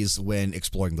abilities when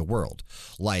exploring the world.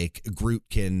 Like Groot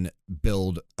can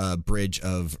build a bridge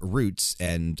of roots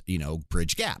and,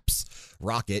 bridge gaps.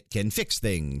 Rocket can fix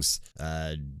things.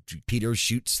 Peter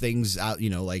shoots things out,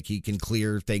 like he can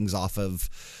clear things off of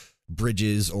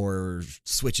bridges or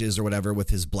switches or whatever with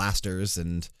his blasters,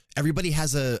 and everybody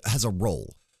has a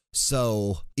role.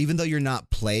 So even though you're not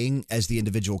playing as the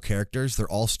individual characters,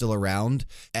 they're all still around,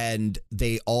 and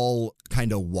they all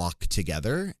kind of walk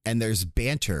together, and there's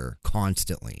banter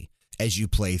constantly as you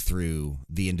play through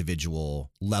the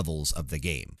individual levels of the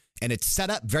game. And it's set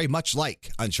up very much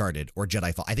like Uncharted or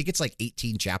Jedi Fall. I think it's like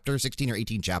 16 or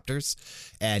 18 chapters.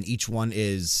 And each one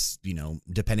is,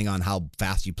 depending on how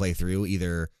fast you play through,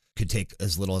 either could take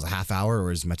as little as a half hour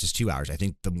or as much as 2 hours. I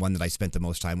think the one that I spent the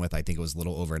most time with, I think it was a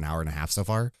little over an hour and a half so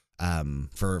far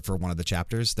for one of the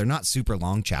chapters. They're not super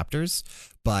long chapters,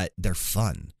 but they're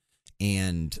fun.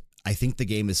 And I think the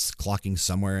game is clocking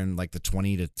somewhere in like the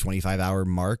 20 to 25 hour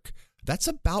mark. That's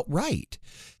about right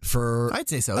for I'd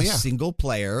say so, a yeah. single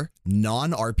player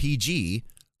non-RPG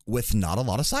with not a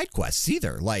lot of side quests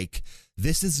either. Like,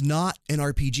 this is not an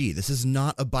RPG. This is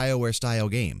not a BioWare style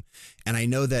game. And I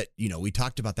know that, we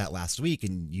talked about that last week,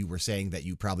 and you were saying that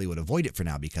you probably would avoid it for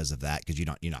now because of that, because you're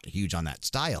not huge on that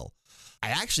style. I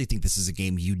actually think this is a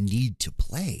game you need to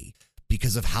play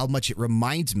because of how much it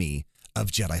reminds me of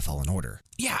Jedi Fallen Order.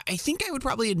 Yeah, I think I would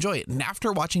probably enjoy it. And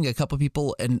after watching a couple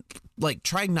people and like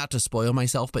trying not to spoil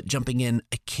myself, but jumping in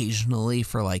occasionally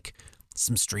for like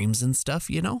some streams and stuff,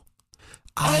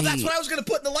 That's what I was going to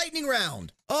put in the lightning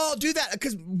round. Oh, do that.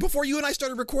 Because before you and I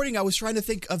started recording, I was trying to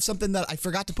think of something that I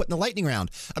forgot to put in the lightning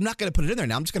round. I'm not going to put it in there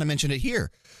now. I'm just going to mention it here.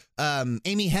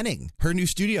 Amy Hennig, her new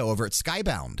studio over at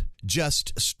Skybound,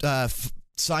 just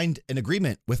signed an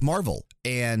agreement with Marvel,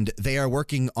 and they are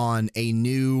working on a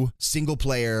new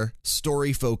single-player,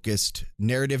 story-focused,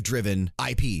 narrative-driven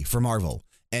IP for Marvel.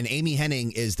 And Amy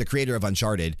Hennig is the creator of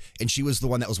Uncharted, and she was the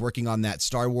one that was working on that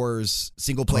Star Wars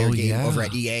single-player game over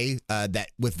at EA that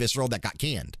with Visceral that got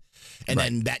canned. And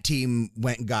then that team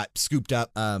went and got scooped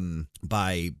up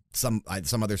by some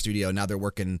other studio. Now they're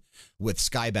working with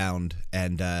Skybound,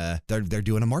 and they're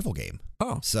doing a Marvel game.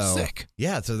 Oh, so sick.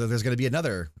 Yeah, so there's going to be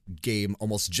another game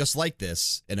almost just like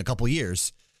this in a couple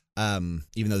years. Even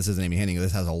though this isn't Amy Hennig,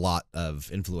 this has a lot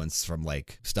of influence from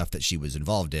like stuff that she was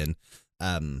involved in.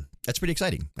 That's pretty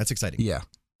exciting. That's exciting. Yeah,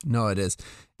 no, it is.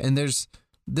 And there's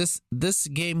this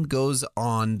game goes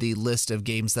on the list of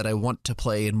games that I want to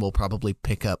play and will probably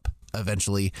pick up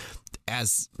eventually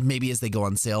as they go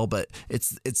on sale. But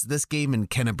it's this game and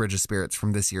Kenna Bridge of Spirits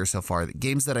from this year so far. The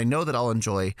games that I know that I'll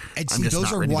enjoy. And I'm see, just those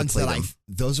not are ready ones to play that them.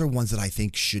 those are ones that I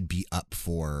think should be up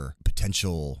for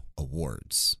potential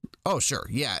awards. Oh, sure.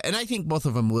 Yeah. And I think both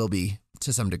of them will be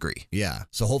to some degree. Yeah.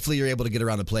 So hopefully you're able to get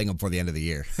around to playing them before the end of the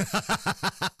year.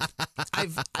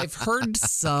 I've heard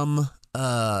some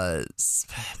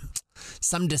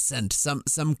dissent,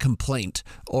 some complaint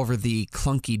over the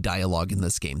clunky dialogue in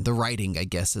this game. The writing, I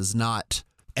guess, is not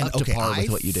up to par with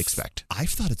what you'd expect.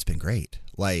 I've thought it's been great.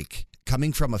 Like,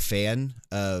 coming from a fan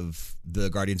of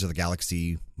the Guardians of the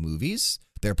Galaxy movies,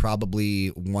 they're probably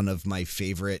one of my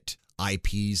favorite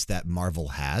IPs that Marvel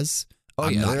has.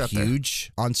 I'm not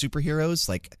huge on superheroes.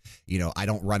 Like, I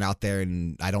don't run out there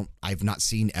and I've not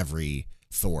seen every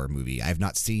Thor movie. I've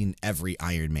not seen every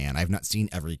Iron Man. I've not seen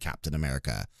every Captain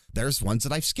America. There's ones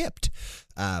that I've skipped.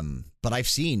 But I've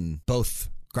seen both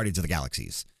Guardians of the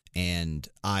Galaxies, and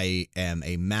I am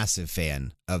a massive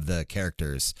fan of the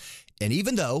characters. And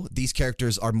even though these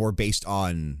characters are more based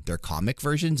on their comic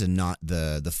versions and not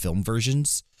the film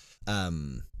versions,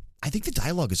 I think the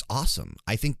dialogue is awesome.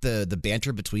 I think the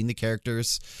banter between the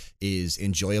characters is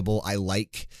enjoyable. I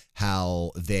like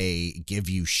how they give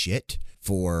you shit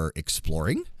for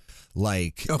exploring.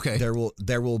 Like, okay,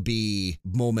 there will be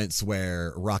moments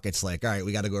where Rocket's like, all right,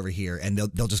 we got to go over here, and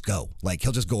they'll just go. Like,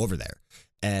 he'll just go over there,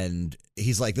 and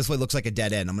he's like, this way looks like a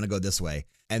dead end. I'm gonna go this way.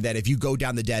 And then if you go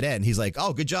down the dead end, he's like,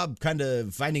 oh, good job, kind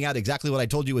of finding out exactly what I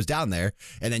told you was down there.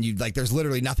 And then you like, there's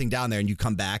literally nothing down there, and you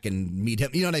come back and meet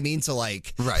him. You know what I mean? So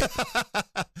like, right,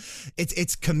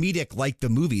 it's comedic like the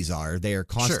movies are. They are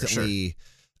constantly,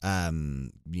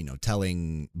 Sure.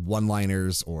 telling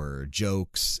one-liners or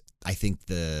jokes. I think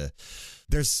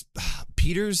there's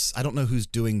Peter's, I don't know who's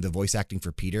doing the voice acting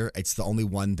for Peter. It's the only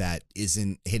one that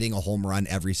isn't hitting a home run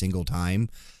every single time.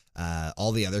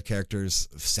 All the other characters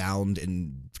sound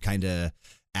and kind of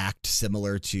act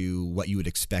similar to what you would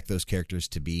expect those characters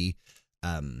to be.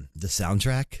 The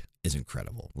soundtrack is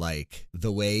incredible. Like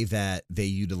the way that they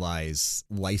utilize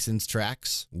licensed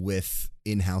tracks with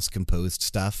in-house composed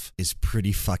stuff is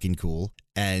pretty fucking cool.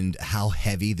 And how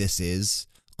heavy this is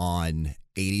on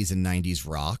 80s and 90s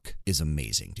rock is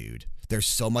amazing, dude. There's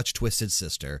so much Twisted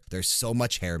Sister. There's so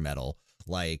much hair metal.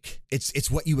 Like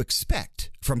it's what you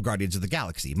expect from Guardians of the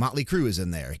Galaxy. Motley Crue is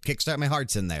in there. Kickstart My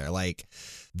Heart's in there. Like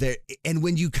there, and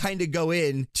when you kind of go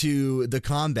into the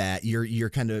combat, you're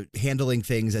kind of handling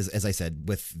things as I said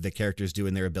with the characters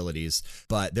doing their abilities.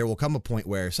 But there will come a point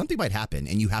where something might happen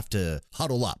and you have to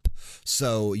huddle up.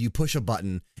 So you push a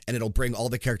button and it'll bring all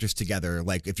the characters together.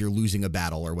 Like if you're losing a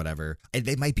battle or whatever, and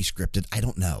they might be scripted. I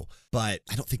don't know, but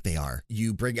I don't think they are.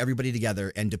 You bring everybody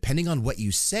together, and depending on what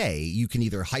you say, you can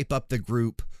either hype up the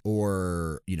group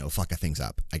or, fuck things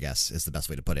up, I guess is the best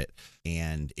way to put it.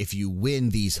 And if you win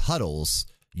these huddles,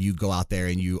 you go out there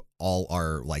and you all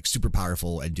are like super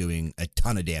powerful and doing a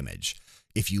ton of damage.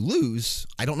 If you lose,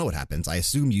 I don't know what happens. I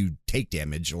assume you take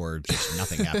damage or just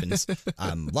nothing happens.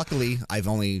 Luckily, I've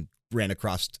only ran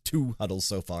across 2 huddles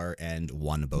so far and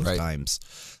won both times.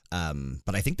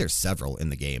 But I think there's several in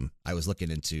the game. I was looking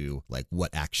into like what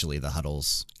actually the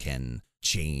huddles can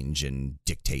change and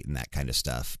dictate and that kind of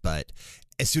stuff. But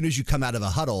as soon as you come out of a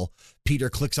huddle, Peter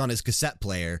clicks on his cassette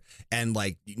player and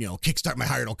like, Kickstart My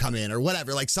Heart will come in or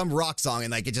whatever, like some rock song. And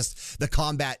like the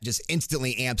combat just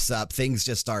instantly amps up. Things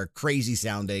just are crazy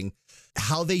sounding.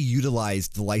 How they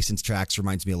utilized the licensed tracks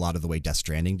reminds me a lot of the way Death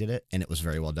Stranding did it. And it was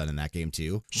very well done in that game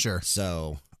too. Sure.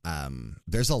 So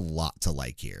there's a lot to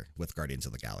like here with Guardians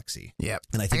of the Galaxy. Yeah.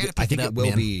 And I think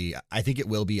it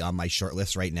will be on my short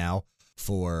list right now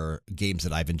for games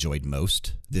that I've enjoyed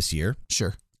most this year.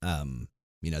 Sure.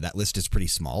 That list is pretty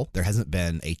small. There hasn't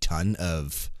been a ton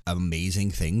of amazing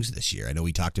things this year. I know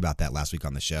we talked about that last week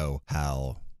on the show,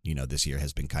 how, this year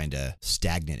has been kind of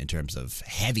stagnant in terms of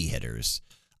heavy hitters.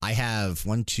 I have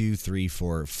 5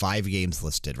 games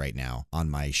listed right now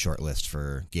on my short list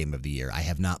for Game of the Year. I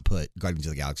have not put Guardians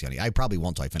of the Galaxy on it. I probably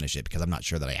won't until I finish it because I'm not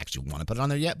sure that I actually want to put it on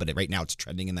there yet, but right now it's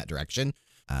trending in that direction.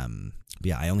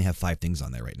 Yeah, I only have 5 things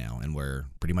on there right now, and we're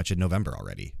pretty much in November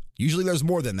already. Usually there's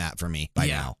more than that for me by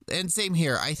now. And same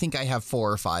here. I think I have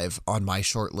 4 or 5 on my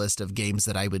short list of games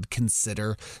that I would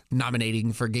consider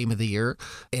nominating for Game of the Year.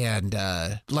 And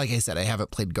like I said, I haven't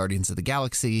played Guardians of the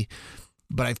Galaxy,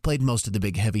 but I've played most of the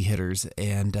big heavy hitters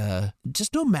and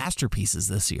just no masterpieces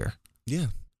this year. Yeah.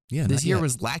 Yeah, this year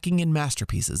was lacking in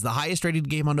masterpieces. The highest rated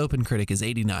game on OpenCritic is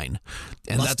 89,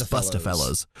 and that's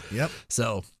Bustafellows. Yep.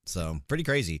 So pretty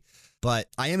crazy. But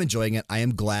I am enjoying it. I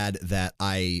am glad that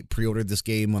I pre-ordered this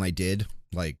game when I did,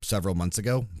 like several months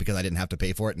ago, because I didn't have to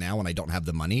pay for it now when I don't have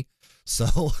the money.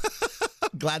 So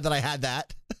glad that I had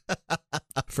that.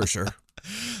 For sure.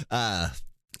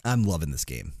 I'm loving this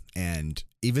game. And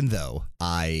even though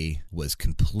I was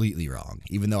completely wrong,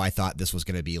 even though I thought this was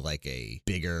going to be like a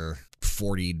bigger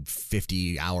 40,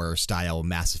 50 hour style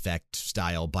Mass Effect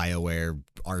style BioWare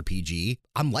RPG,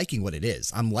 I'm liking what it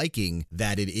is. I'm liking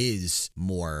that it is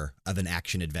more of an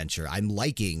action adventure. I'm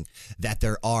liking that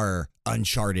there are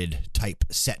Uncharted type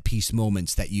set piece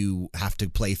moments that you have to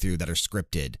play through that are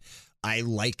scripted. I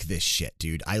like this shit,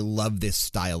 dude. I love this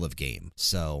style of game.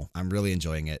 So I'm really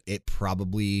enjoying it. It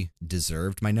probably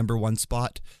deserved my number 1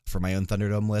 spot for my own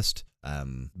Thunderdome list.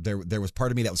 There was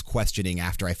part of me that was questioning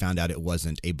after I found out it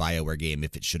wasn't a BioWare game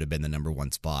if it should have been the number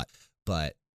 1 spot.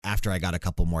 But after I got a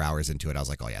couple more hours into it, I was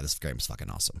like, oh yeah, this game's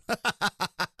fucking awesome.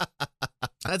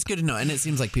 That's good to know. And it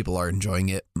seems like people are enjoying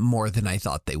it more than I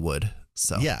thought they would.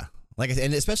 So yeah. Like I said,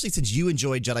 and especially since you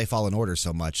enjoyed Jedi Fallen Order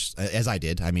so much, as I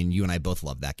did. I mean, you and I both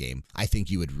love that game. I think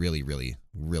you would really, really,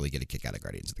 really get a kick out of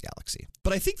Guardians of the Galaxy.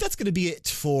 But I think that's going to be it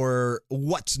for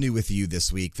What's New With You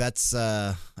this week. That's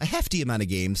a hefty amount of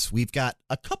games. We've got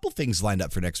a couple things lined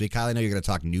up for next week. Kyle, I know you're going to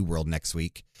talk New World next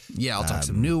week. Yeah, I'll talk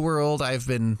some New World. I've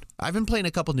been playing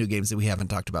a couple new games that we haven't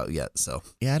talked about yet. So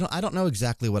yeah, I don't know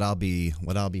exactly what I'll be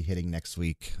hitting next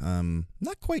week.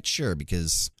 Not quite sure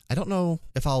because I don't know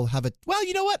if I'll have it. Well,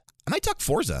 you know what? I might talk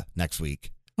Forza next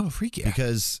week. Oh, freak yeah.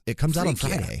 Because it comes out on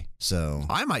Friday. Yeah. So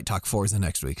I might talk Forza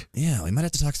next week. Yeah, we might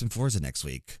have to talk some Forza next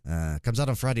week. Comes out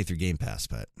on Friday through Game Pass,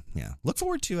 but yeah, look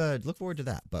forward to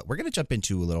that. But we're gonna jump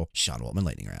into a little Sean Waltman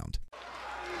lightning round.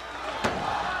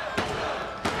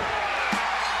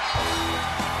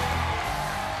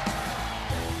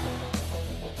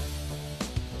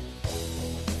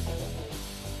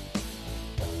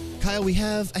 Kyle, we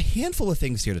have a handful of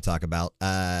things here to talk about.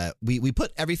 We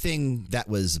put everything that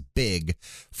was big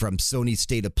from Sony's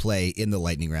State of Play in the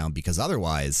lightning round because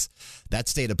otherwise that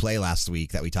State of Play last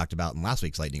week that we talked about in last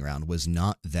week's lightning round was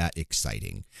not that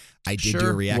exciting. I did do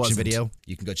a reaction video.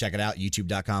 You can go check it out,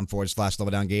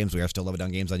 youtube.com/Level Down Games. We are still Level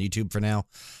Down Games on YouTube for now,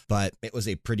 but it was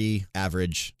a pretty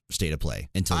average State of Play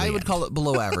until the end. I would call it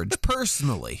below average,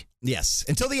 personally. Yes,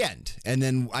 until the end. And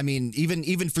then, I mean,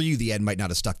 even for you, the end might not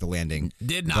have stuck the landing.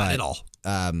 Did not at all.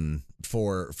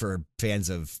 For fans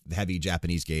of heavy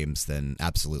Japanese games, then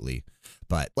absolutely.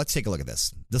 But let's take a look at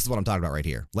this. This is what I'm talking about right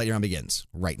here. Lightning round begins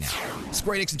right now.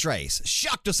 Square Enix and Trace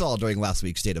shocked us all during last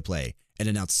week's State of Play and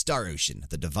announced Star Ocean,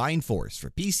 the Divine Force for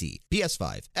PC,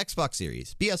 PS5, Xbox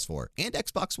Series, PS4, and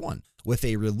Xbox One, with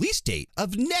a release date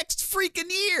of next freaking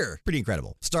year. Pretty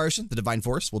incredible. Star Ocean, the Divine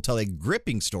Force, will tell a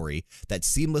gripping story that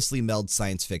seamlessly melds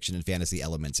science fiction and fantasy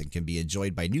elements and can be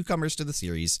enjoyed by newcomers to the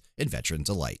series and veterans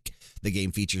alike. The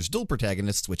game features dual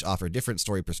protagonists which offer different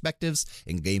story perspectives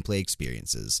and gameplay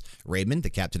experiences. Raymond, the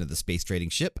captain of the space trading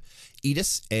ship,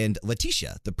 Edis, and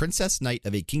Letitia, the princess knight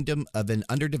of a kingdom of an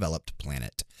underdeveloped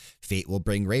planet. Fate will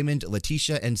bring Raymond,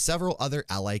 Letitia, and several other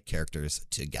allied characters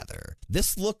together.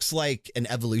 This looks like an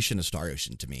evolution of Star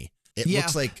Ocean to me. It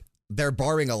looks like they're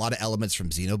borrowing a lot of elements from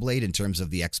Xenoblade in terms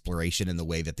of the exploration and the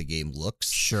way that the game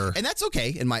looks. Sure. And that's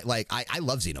okay. I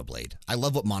love Xenoblade. I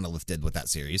love what Monolith did with that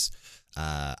series.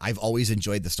 I've always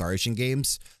enjoyed the Star Ocean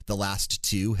games. The last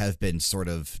two have been sort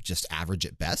of just average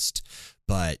at best,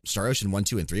 but Star Ocean 1,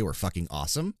 2, and 3 were fucking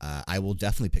awesome. I will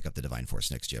definitely pick up the Divine Force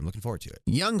next year. I'm looking forward to it.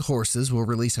 Young Horses will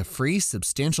release a free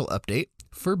substantial update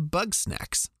for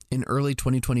Bugsnax in early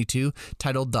 2022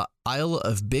 titled The Isle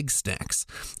of Big Snacks.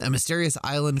 A mysterious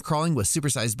island crawling with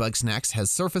supersized bug snacks has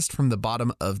surfaced from the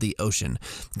bottom of the ocean.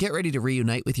 Get ready to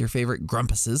reunite with your favorite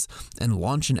Grumpuses and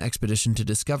launch an expedition to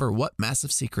discover what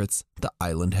massive secrets the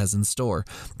island has in store.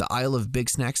 The Isle of Big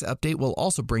Snacks update will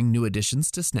also bring new additions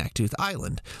to Snacktooth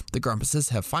Island. The Grumpuses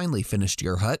have finally finished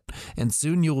your hut, and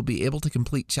soon you will be able to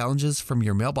complete challenges from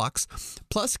your mailbox,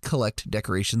 plus collect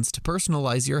decorations to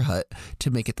personalize your hut to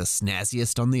make it the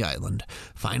snazziest on the island.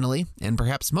 Finally, and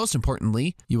perhaps most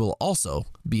importantly, you will also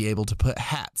be able to put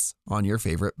hats on your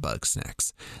favorite bug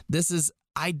snacks.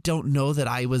 I don't know that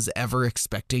I was ever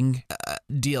expecting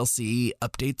DLC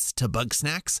updates to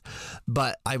Bugsnax,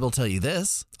 but I will tell you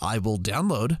this. I will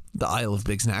download the Isle of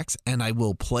Big Snacks and I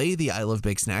will play the Isle of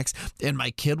Big Snacks, and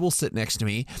my kid will sit next to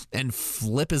me and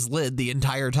flip his lid the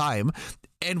entire time,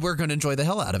 and we're going to enjoy the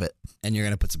hell out of it. And you're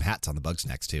going to put some hats on the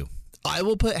Bugsnax too. I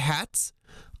will put hats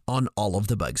on all of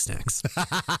the Bugsnax.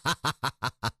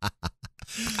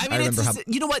 I mean,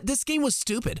 you know what? This game was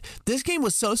stupid. This game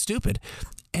was so stupid,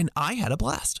 and I had a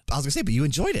blast. I was going to say, but you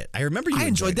enjoyed it. I remember you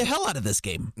enjoyed the hell out of this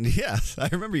game. Yeah, I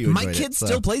remember you enjoyed it. My kid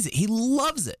still plays it. He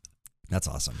loves it. That's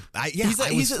awesome.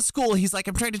 He's at school. He's like,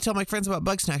 I'm trying to tell my friends about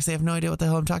Bugsnax. They have no idea what the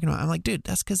hell I'm talking about. I'm like, dude,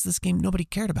 that's because this game, nobody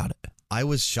cared about it. I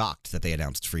was shocked that they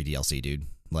announced free DLC, dude.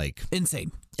 Like,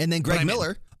 insane. And then Greg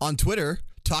Miller on Twitter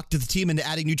talked to the team into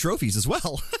adding new trophies as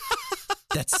well.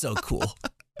 That's so cool.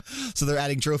 So they're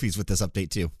adding trophies with this update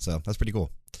too. So that's pretty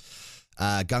cool.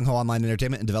 Gung Ho Online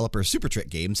Entertainment and developer Super Trick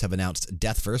Games have announced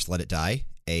Death First, Let It Die,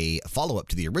 a follow-up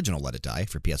to the original Let It Die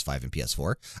for PS5 and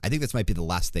PS4. I think this might be the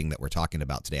last thing that we're talking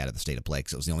about today out of the State of Play,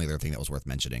 because it was the only other thing that was worth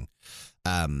mentioning.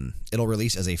 It'll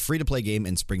release as a free-to-play game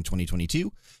in spring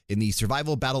 2022. In the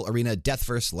survival battle arena Death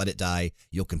First, Let It Die,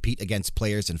 you'll compete against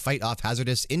players and fight off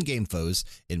hazardous in-game foes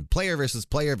in player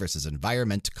versus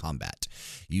environment combat.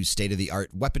 Use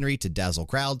state-of-the-art weaponry to dazzle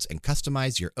crowds and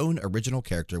customize your own original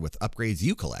character with upgrades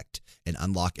you collect and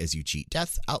unlock as you cheat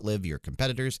death, outlive your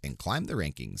competitors, and climb the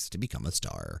rankings to become a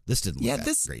star. This didn't look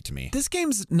that great to me. This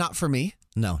game's not for me.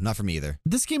 No, not for me either.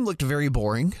 This game looked very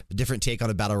boring. A different take on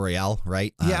a battle royale,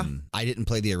 right? Yeah. I didn't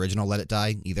play the original Let It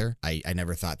Die either. I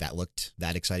never thought that looked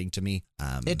that exciting to me.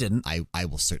 It didn't. I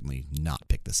will certainly not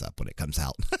pick this up when it comes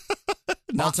out.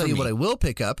 I'll tell you what I will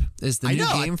pick up is the new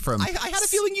game from... I had a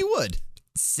feeling you would.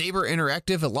 Saber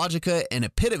Interactive, Illogica, and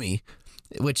Epitome,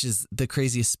 which is the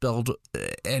craziest spelled...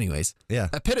 anyways. Yeah.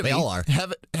 Epitome. They all are.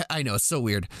 I know, it's so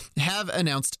weird. Have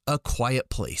announced A Quiet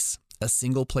Place, a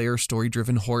single-player,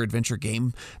 story-driven horror adventure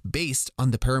game based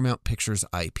on the Paramount Pictures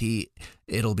IP.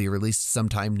 It'll be released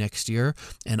sometime next year,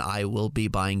 and I will be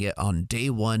buying it on day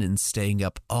one and staying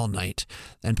up all night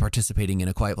and participating in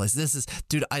A Quiet Place.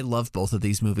 Dude, I love both of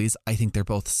these movies. I think they're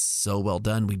both so well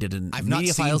done. We did an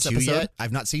Media Files episode. Yet.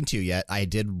 I've not seen 2 yet. I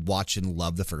did watch and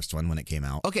love the first one when it came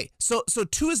out. Okay, so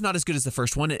 2 is not as good as the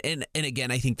first one, and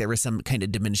again, I think there was some kind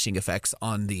of diminishing effects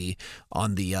on the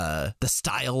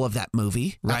style of that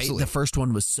movie, right? Absolutely. The first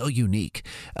one was so unique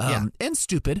and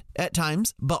stupid at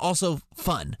times, but also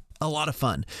fun. a lot of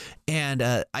fun. And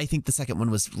I think the second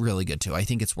one was really good too. I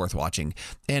think it's worth watching.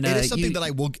 And it is something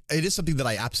it is something that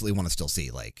I absolutely want to still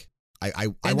see. Like I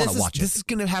want to watch it. This is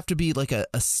going to have to be like a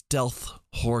stealth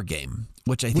horror game,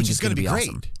 which I think is going to be great.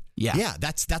 Awesome. Yeah. Yeah,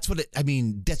 that's what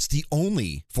that's the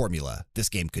only formula this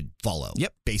game could follow.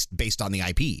 Yep. Based on the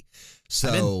IP.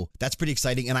 So that's pretty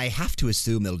exciting. And I have to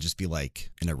assume it'll just be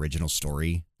like an original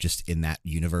story just in that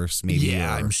universe, maybe.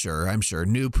 Yeah, I'm sure.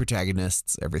 New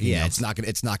protagonists, everything. Yeah, else.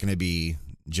 It's not gonna be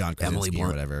John Krasinski or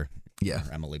whatever. Yeah.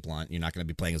 Or Emily Blunt. You're not gonna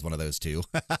be playing as one of those two.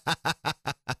 It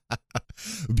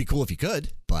would be cool if you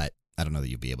could, but I don't know that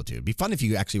you'd be able to. It'd be fun if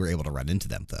you actually were able to run into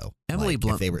them, though. Emily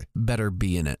Blunt better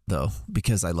be in it, though,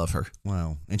 because I love her.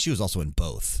 Well, and she was also in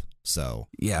both. So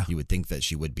yeah, you would think that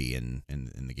she would be in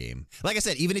the game. Like I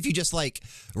said, even if you just like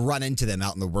run into them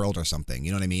out in the world or something,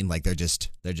 you know what I mean? Like they're just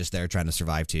there trying to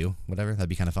survive too. Whatever, that'd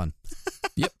be kind of fun.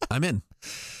 Yep, I'm in.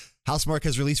 Housemarque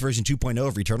has released version 2.0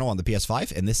 of Returnal on the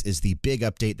PS5, and this is the big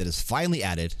update that has finally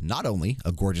added not only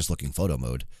a gorgeous-looking photo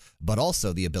mode, but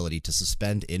also the ability to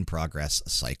suspend in-progress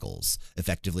cycles,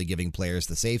 effectively giving players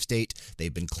the save state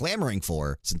they've been clamoring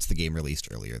for since the game released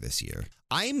earlier this year.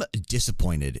 I'm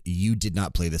disappointed you did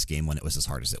not play this game when it was as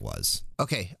hard as it was.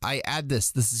 Okay, I add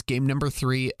this. This is game number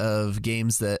 3 of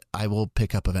games that I will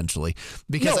pick up eventually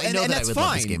because I know that I would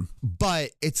love this game.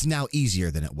 But it's now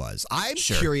easier than it was. I'm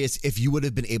curious if you would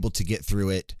have been able to get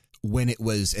through it when it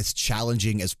was as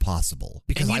challenging as possible,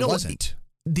 because I wasn't.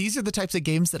 These are the types of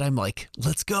games that I'm like,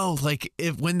 let's go. Like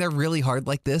when they're really hard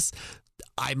like this,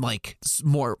 I'm like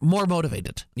more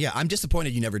motivated. Yeah, I'm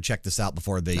disappointed you never checked this out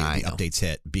before the updates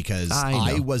hit, because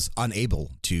I was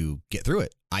unable to get through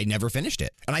it. I never finished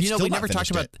it, and I still never talked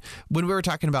about when we were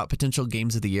talking about potential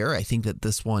games of the year. I think that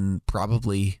this one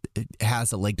probably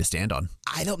has a leg to stand on.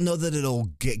 I don't know that it'll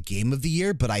get game of the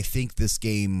year, but I think this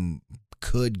game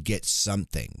could get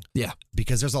something. Yeah,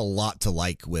 because there's a lot to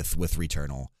like with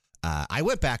Returnal. I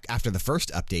went back after the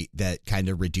first update that kind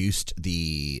of reduced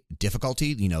the difficulty.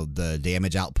 You know, the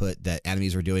damage output that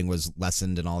enemies were doing was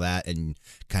lessened and all that, and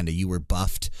kind of you were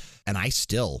buffed. And I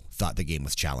still thought the game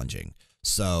was challenging.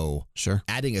 So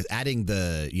adding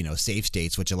the save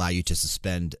states, which allow you to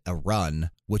suspend a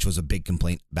run, which was a big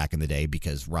complaint back in the day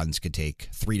because runs could take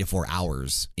 3 to 4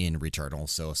 hours in Returnal.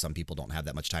 So some people don't have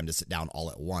that much time to sit down all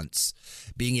at once.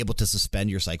 Being able to suspend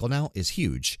your cycle now is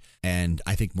huge, and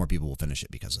I think more people will finish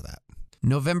it because of that.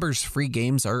 November's free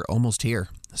games are almost here.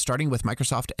 Starting with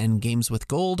Microsoft and Games with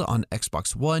Gold on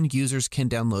Xbox One, users can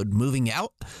download Moving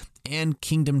Out and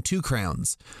Kingdom 2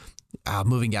 Crowns.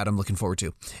 Moving Out, I'm looking forward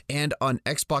to. And on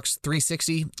Xbox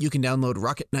 360, you can download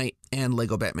Rocket Knight and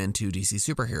Lego Batman 2 DC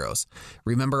Superheroes.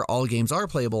 Remember, all games are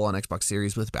playable on Xbox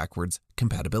Series with backwards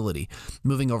compatibility.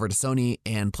 Moving over to Sony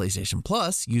and PlayStation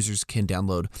Plus, users can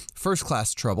download First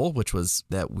Class Trouble, which was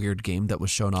that weird game that was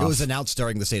shown off. It was announced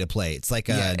during the State of Play. It's like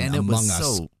an Among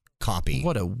Us copy.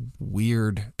 What a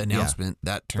weird announcement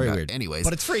that turned out. Weird. Anyways.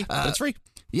 But it's free.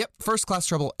 Yep, First Class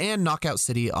Trouble and Knockout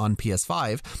City on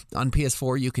PS5. On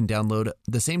PS4, you can download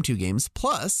the same 2 games,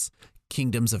 plus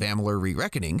Kingdoms of Amalur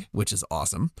Re-Reckoning, which is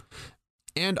awesome.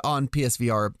 And on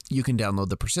PSVR, you can download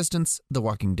The Persistence, The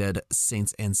Walking Dead,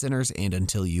 Saints and Sinners, and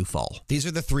Until You Fall. These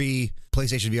are the 3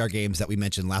 PlayStation VR games that we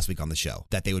mentioned last week on the show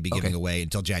that they would be giving away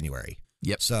until January.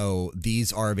 Yep. So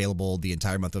these are available the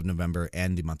entire month of November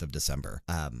and the month of December.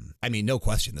 I mean, no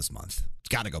question this month. It's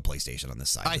got to go PlayStation on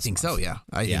this side. I think so, yeah.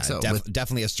 I think so.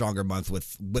 Definitely a stronger month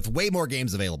with way more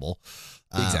games available.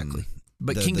 Exactly.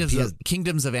 But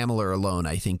Kingdoms of Amalur alone,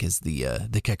 I think, is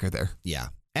the kicker there. Yeah.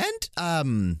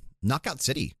 And Knockout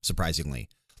City, surprisingly.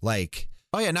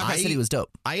 Oh, yeah, Knockout City was dope.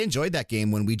 I enjoyed that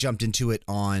game when we jumped into it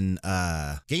on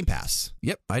Game Pass.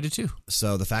 Yep, I did too.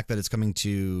 So the fact that it's coming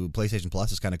to PlayStation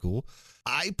Plus is kind of cool.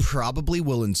 I probably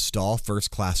will install First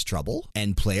Class Trouble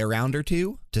and play a round or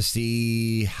 2 to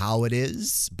see how it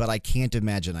is, but I can't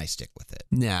imagine I stick with it.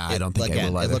 Nah, I don't think I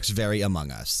will either. It looks very Among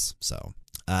Us, so...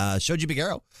 Shoji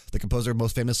Meguro, the composer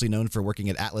most famously known for working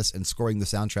at Atlus and scoring the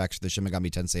soundtracks for the Shin Megami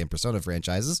Tensei and Persona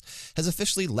franchises, has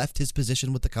officially left his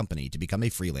position with the company to become a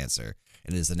freelancer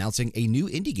and is announcing a new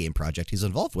indie game project he's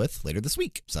involved with later this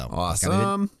week. So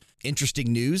awesome.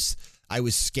 Interesting news. I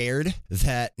was scared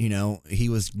that, he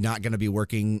was not going to be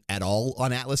working at all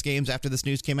on Atlus games after this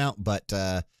news came out, but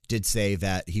did say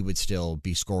that he would still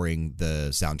be scoring the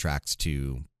soundtracks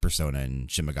to Persona and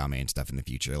Shin Megami and stuff in the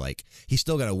future. Like, he's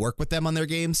still going to work with them on their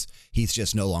games. He's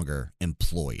just no longer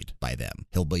employed by them.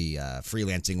 He'll be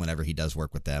freelancing whenever he does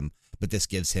work with them. But this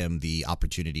gives him the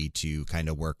opportunity to kind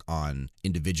of work on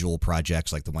individual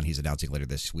projects like the one he's announcing later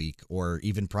this week, or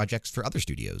even projects for other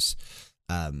studios.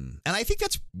 And I think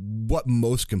that's what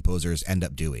most composers end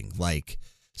up doing. Like,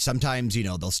 Sometimes,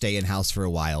 they'll stay in-house for a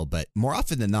while, but more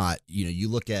often than not, you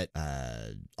look at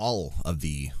all of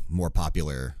the more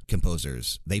popular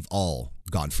composers, they've all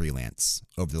gone freelance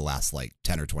over the last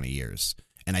 10 or 20 years.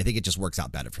 And I think it just works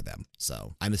out better for them.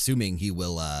 So I'm assuming he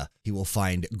will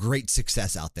find great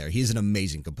success out there. He's an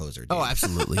amazing composer. Dude. Oh,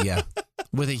 absolutely, yeah.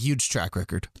 With a huge track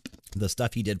record. The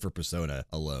stuff he did for Persona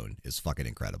alone is fucking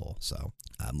incredible. So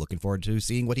I'm looking forward to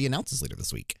seeing what he announces later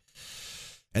this week.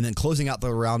 And then closing out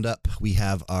the roundup, we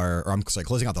have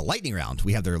closing out the lightning round,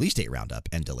 we have the release date roundup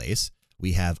and delays.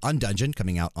 We have Undungeon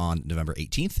coming out on November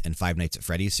 18th and Five Nights at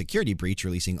Freddy's Security Breach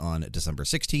releasing on December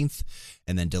 16th.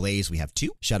 And then delays, we have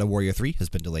 2. Shadow Warrior 3 has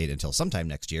been delayed until sometime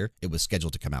next year. It was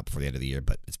scheduled to come out before the end of the year,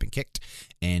 but it's been kicked.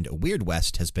 And Weird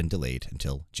West has been delayed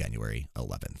until January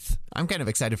 11th. I'm kind of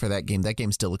excited for that game. That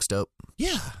game still looks dope.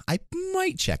 Yeah, I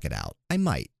might check it out. I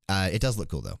might. It does look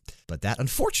cool, though. But that,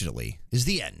 unfortunately, is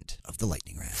the end of the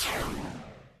lightning round.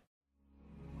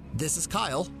 This is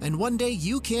Kyle, and one day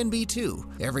you can be too.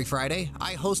 Every Friday,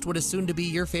 I host what is soon to be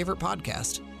your favorite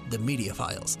podcast, The Media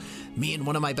Files. Me and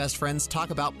one of my best friends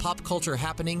talk about pop culture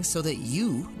happenings so that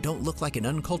you don't look like an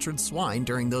uncultured swine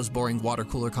during those boring water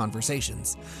cooler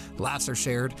conversations. Laughs are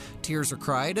shared, tears are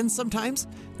cried, and sometimes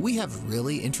we have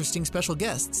really interesting special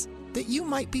guests that you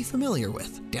might be familiar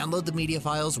with. Download The Media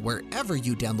Files wherever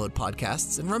you download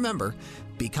podcasts, and remember,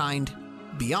 be kind,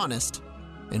 be honest,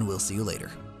 and we'll see you later.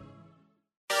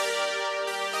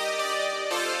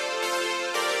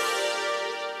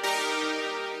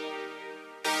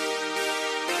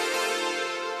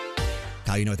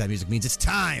 Kyle, you know what that music means. It's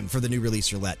time for the new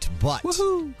release roulette. But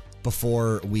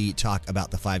before we talk about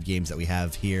the 5 games that we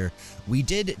have here, we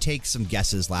did take some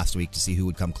guesses last week to see who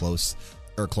would come close,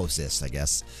 or closest, I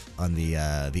guess, on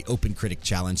the Open Critic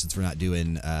Challenge, since we're not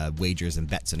doing wagers and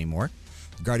bets anymore.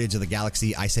 Guardians of the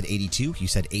Galaxy, I said 82. You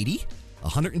said 80.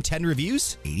 110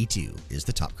 reviews. 82 is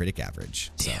the top critic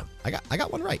average. Damn. So I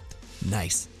got one right.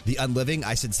 Nice. The Unliving,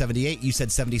 I said 78. You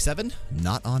said 77.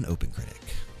 Not on Open Critic.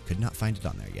 Could not find it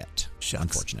on there yet. Shucks.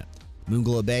 Unfortunate.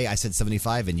 Moonglow Bay, I said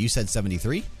 75 and you said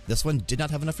 73. This one did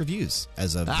not have enough reviews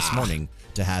as of this morning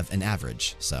to have an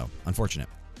average. So, unfortunate.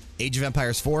 Age of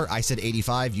Empires 4, I said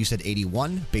 85, you said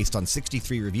 81, based on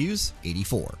 63 reviews,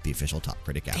 84, the official top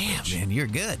critic average. Damn, man, you're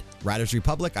good. Riders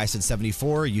Republic, I said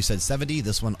 74, you said 70.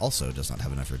 This one also does not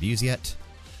have enough reviews yet.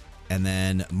 And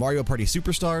then Mario Party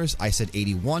Superstars, I said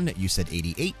 81, you said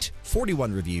 88,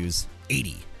 41 reviews,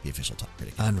 80, the official top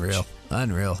critic average.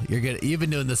 Unreal. You're good. You've been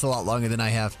doing this a lot longer than I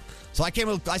have. So I came,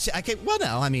 well,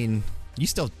 no, I mean, you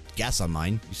still guess on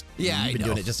mine. You've been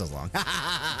doing it just as long.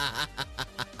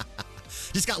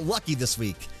 Just got lucky this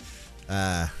week.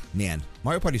 Man,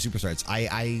 Mario Party Superstars,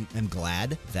 I am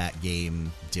glad that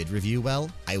game did review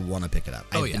well. I want to pick it up.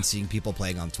 I've been seeing people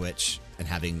playing on Twitch and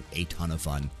having a ton of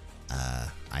fun.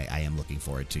 I am looking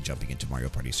forward to jumping into Mario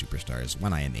Party Superstars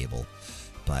when I am able.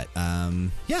 But,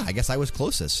 yeah, I guess I was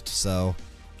closest. So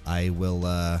I will,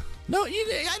 no,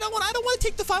 I don't want to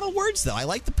take the final words, though. I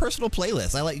like the personal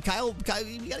playlist. I like Kyle,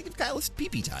 you got to give Kyle his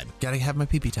pee-pee time. Gotta have my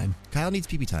pee-pee time. Kyle needs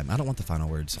pee-pee time. I don't want the final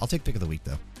words. I'll take pick of the week,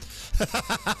 though.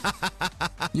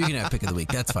 You can have pick of the week.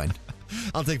 That's fine.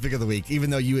 I'll take pick of the week, even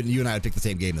though you and I had picked the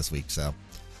same game this week, so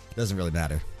it doesn't really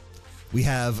matter. We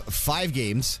have 5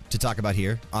 games to talk about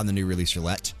here on the new release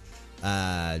roulette.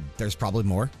 There's probably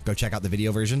more. Go check out the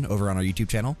video version over on our YouTube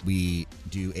channel. We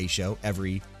do a show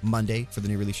every Monday for the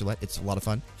new release roulette. It's a lot of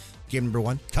fun. Game number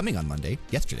 1 coming on Monday,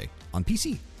 yesterday, on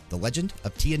PC. The Legend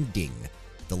of Tian Ding.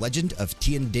 The Legend of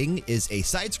Tian Ding is a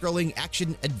side-scrolling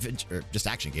action-adventure, just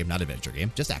action game, not adventure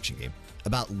game, just action game,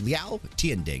 about Liao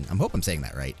Tianding. I hope I'm saying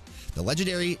that right. The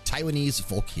legendary Taiwanese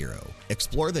folk hero.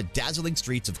 Explore the dazzling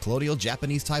streets of colonial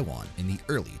Japanese Taiwan in the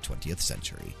early 20th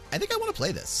century. I think I want to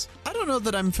play this. I don't know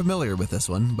that I'm familiar with this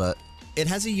one, but it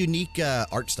has a unique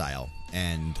art style,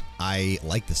 and I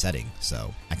like the setting,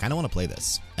 so I kind of want to play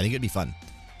this. I think it'd be fun.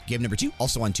 Game number 2,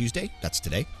 also on Tuesday, that's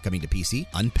today, coming to PC,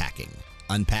 Unpacking.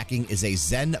 Unpacking is a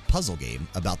Zen puzzle game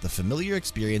about the familiar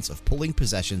experience of pulling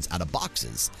possessions out of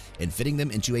boxes and fitting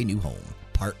them into a new home.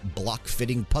 Part block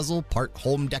fitting puzzle, part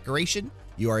home decoration,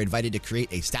 you are invited to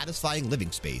create a satisfying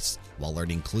living space while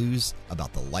learning clues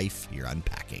about the life you're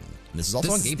unpacking. And this is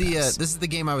also on Game Pass. This is the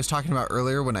game I was talking about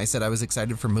earlier when I said I was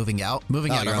excited for Moving Out.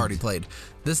 Moving Out I've already played.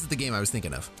 This is the game I was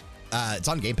thinking of. It's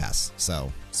on Game Pass,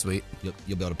 so sweet. You'll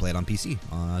be able to play it on PC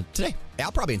today.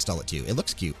 I'll probably install it too. It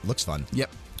looks cute. It looks fun. Yep.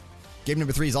 Game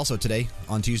number 3 is also today,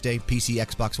 on Tuesday, PC,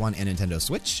 Xbox One, and Nintendo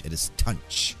Switch. It is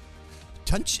Tunch.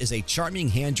 Tunch is a charming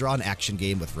hand-drawn action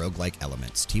game with roguelike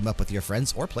elements. Team up with your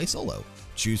friends or play solo.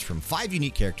 Choose from 5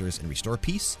 unique characters and restore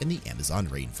peace in the Amazon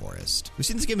rainforest. We've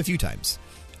seen this game a few times,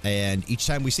 and each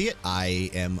time we see it, I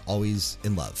am always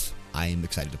in love. I'm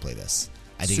excited to play this.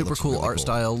 I think it Super looks cool really art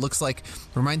style.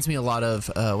 Reminds me a lot of,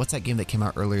 what's that game that came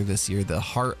out earlier this year? The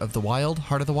Heart of the Wild?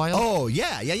 Oh,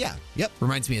 yeah. Yep.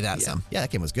 Reminds me of that Yeah. some. Yeah, that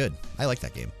game was good. I like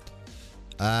that game.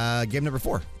 Game number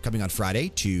 4, coming on Friday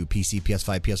to PC,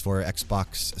 PS5, PS4,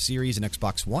 Xbox Series, and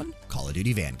Xbox One, Call of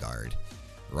Duty Vanguard.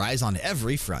 Rise on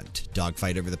every front.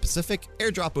 Dogfight over the Pacific,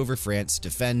 airdrop over France,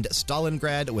 defend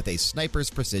Stalingrad with a sniper's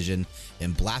precision,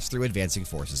 and blast through advancing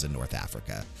forces in North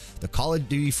Africa. The Call of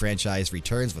Duty franchise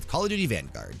returns with Call of Duty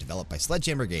Vanguard, developed by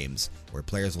Sledgehammer Games, where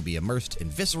players will be immersed in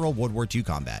visceral World War II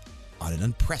combat on an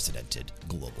unprecedented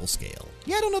global scale.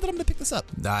 Yeah, I don't know that I'm going to pick this up.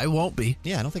 I won't be.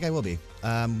 Yeah, I don't think I will be.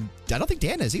 I don't think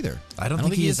Dan is either. I don't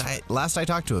think he is. Last I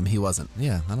talked to him, he wasn't.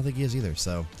 Yeah, I don't think he is either.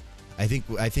 So I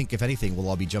think if anything, we'll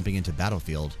all be jumping into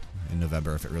Battlefield in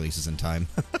November if it releases in time.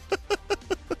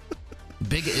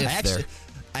 Big if there.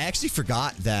 I actually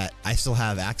forgot that I still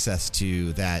have access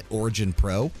to that Origin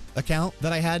Pro account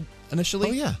that I had initially.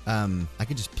 Oh, yeah. I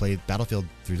could just play Battlefield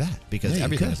through that because Yeah,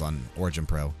 everything could. is on Origin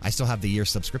Pro. I still have the year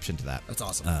subscription to that. That's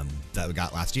awesome. That we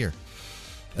got last year.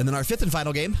 And then our 5th and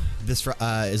final game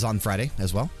is on Friday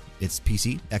as well. It's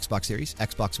PC, Xbox Series,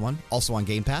 Xbox One, also on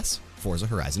Game Pass, Forza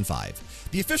Horizon 5.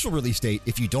 The official release date,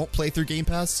 if you don't play through Game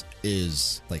Pass,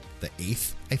 is like the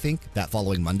 8th, I think, that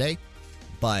following Monday.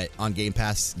 But on Game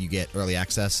Pass, you get early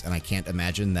access, and I can't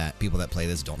imagine that people that play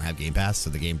this don't have Game Pass, so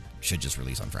the game should just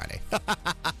release on Friday.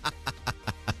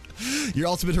 Your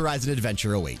ultimate Horizon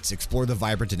adventure awaits. Explore the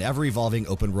vibrant and ever-evolving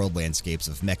open-world landscapes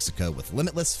of Mexico with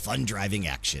limitless, fun-driving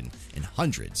action and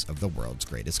hundreds of the world's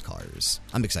greatest cars.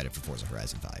 I'm excited for Forza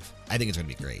Horizon 5. I think it's going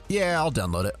to be great. Yeah, I'll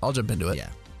download it. I'll jump into it. Yeah.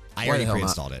 I Why already the hell not?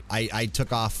 pre-installed it. I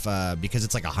took off because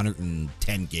it's like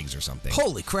 110 gigs or something.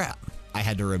 Holy crap. I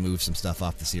had to remove some stuff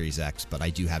off the Series X, but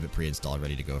I do have it pre-installed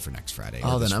ready to go for next Friday.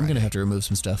 Oh, or then this I'm going to Friday. have to remove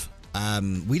some stuff.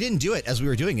 We didn't do it as we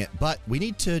were doing it, but we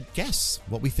need to guess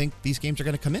what we think these games are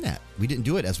going to come in at. We didn't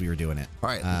do it as we were doing it. All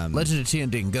right, Legend of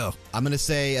Tianding, go. I'm going to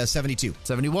say 72.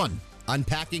 71.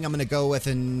 Unpacking, I'm going to go with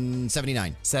an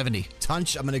 79. 70.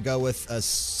 Tunch, I'm going to go with a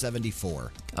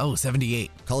 74. Oh,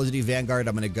 78. Call of Duty Vanguard,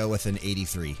 I'm going to go with an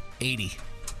 83. 80.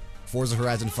 Forza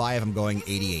Horizon 5, I'm going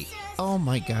 88. Oh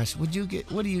my gosh, what do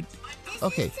you...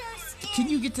 Okay, can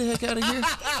you get the heck out of here?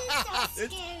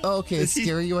 Oh, okay, it's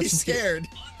scary. You're watching He's scared.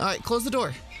 All right, close the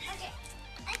door.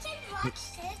 I can watch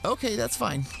this. Okay, that's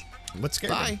fine. What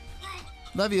scared Bye. him?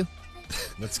 Love you.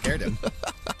 What scared him?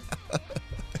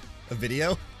 A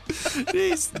video?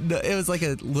 No, it was like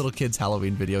a little kid's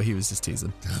Halloween video. He was just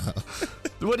teasing.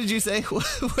 What did you say?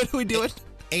 What are we doing?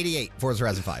 88, Forza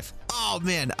Horizon 5. Oh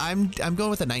man, I'm going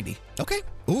with a 90. Okay.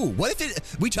 Ooh, what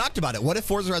if we talked about it. What if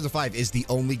Forza Horizon 5 is the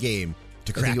only game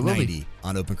to think crack it will be. 90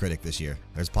 on OpenCritic this year?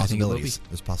 There's think it will possibilities.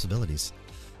 There's possibilities.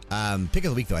 Pick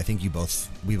of the week, though. I think we both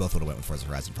would have went with Forza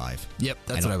Horizon 5. Yep,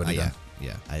 that's what I would have done.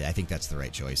 Yeah, I think that's the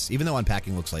right choice. Even though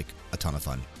Unpacking looks like a ton of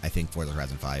fun, I think Forza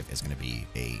Horizon 5 is going to be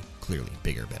a clearly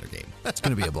bigger, better game. It's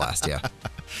going to be a blast, yeah.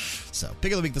 So,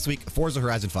 pick of the week this week, Forza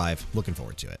Horizon 5. Looking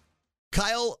forward to it.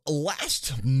 Kyle,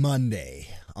 last Monday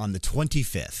on the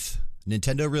 25th,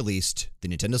 Nintendo released the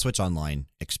Nintendo Switch Online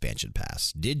expansion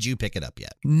pass. Did you pick it up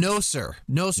yet? No, sir.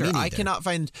 No, sir. Me I neither.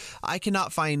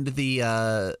 cannot find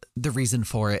the reason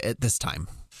for it at this time.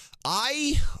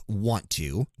 I want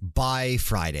to by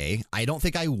Friday. I don't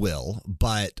think I will,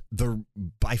 but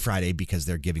by Friday because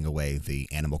they're giving away the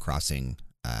Animal Crossing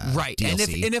Right.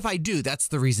 DLC. And if I do, that's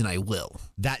the reason I will.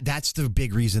 That's the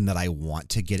big reason that I want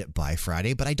to get it by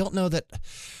Friday, but I don't know that.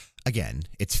 Again,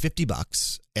 it's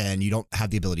 $50 and you don't have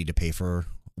the ability to pay for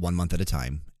 1 month at a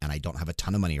time, and I don't have a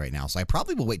ton of money right now, so I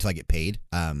probably will wait till I get paid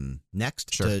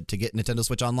next Sure. to get Nintendo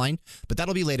Switch Online, but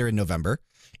that'll be later in November.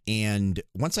 And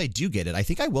once I do get it, I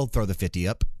think I will throw the 50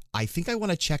 up. I think I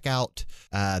want to check out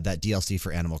that DLC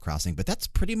for Animal Crossing, but that's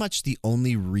pretty much the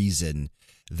only reason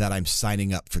that I'm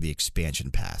signing up for the expansion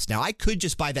pass. Now, I could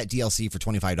just buy that DLC for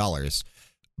 $25,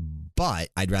 but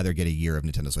I'd rather get a year of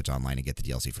Nintendo Switch Online and get the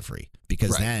DLC for free.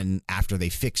 Because Right. then, after they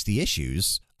fix the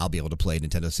issues, I'll be able to play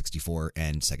Nintendo 64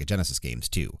 and Sega Genesis games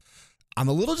too. I'm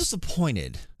a little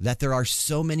disappointed that there are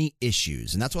so many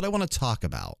issues, and that's what I want to talk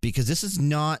about, because this is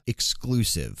not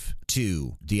exclusive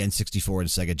to the N64 and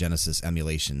Sega Genesis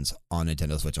emulations on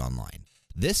Nintendo Switch Online.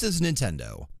 This is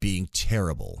Nintendo being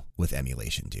terrible with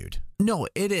emulation, dude. No,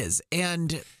 it is.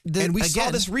 And We again,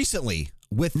 saw this recently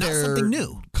with not their something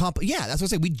new. Yeah, that's what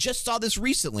I say. We just saw this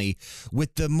recently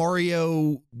with the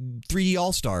Mario 3D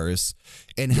All Stars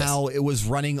and Yes. how it was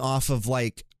running off of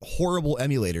like horrible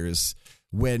emulators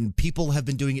when people have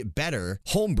been doing it better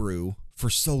homebrew for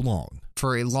so long.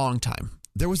 for a long time.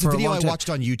 There was a For a video long I time. watched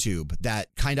on YouTube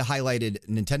that kind of highlighted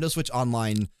Nintendo Switch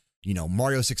Online,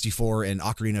 Mario 64 and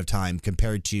Ocarina of Time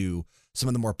compared to some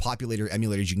of the more popular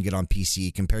emulators you can get on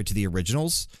PC compared to the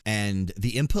originals. And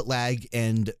the input lag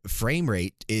and frame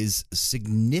rate is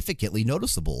significantly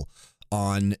noticeable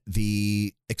on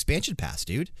the expansion pass,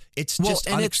 dude. It's just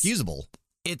unexcusable.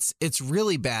 It's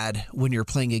really bad when you're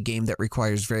playing a game that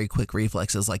requires very quick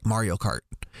reflexes like Mario Kart.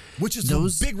 Which is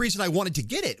the big reason I wanted to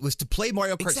get it, was to play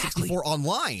Mario Kart 64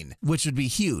 online. Which would be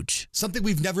huge. Something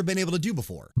we've never been able to do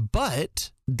before.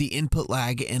 But the input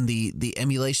lag and the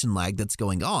emulation lag that's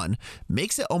going on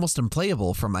makes it almost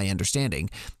unplayable from my understanding,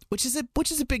 which is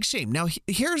a big shame. Now,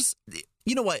 here's...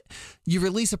 You know what? You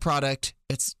release a product,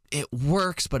 it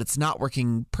works, but it's not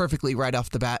working perfectly right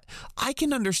off the bat. I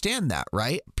can understand that,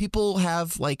 right? People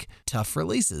have like tough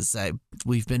releases.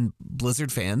 We've been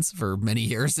Blizzard fans for many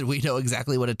years, and we know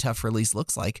exactly what a tough release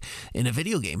looks like in a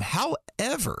video game.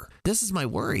 However, this is my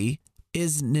worry,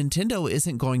 is Nintendo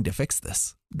isn't going to fix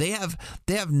this. They have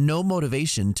no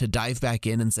motivation to dive back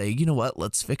in and say, you know what,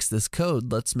 let's fix this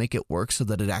code. Let's make it work so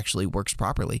that it actually works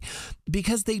properly.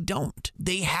 Because they don't.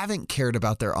 They haven't cared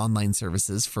about their online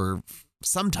services for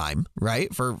some time,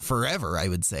 right? For forever, I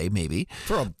would say, maybe.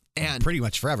 Pretty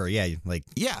much forever, yeah.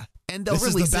 Yeah. And they'll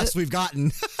release the best we've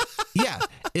gotten. Yeah.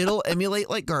 It'll emulate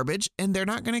like garbage, and they're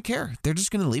not going to care. They're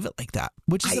just going to leave it like that,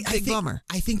 which is a big bummer.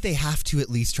 I think they have to at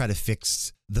least try to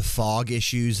fix the fog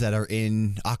issues that are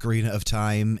in Ocarina of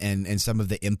Time and some of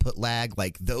the input lag.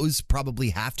 Like, those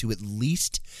probably have to at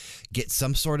least get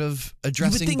some sort of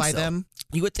addressing by them.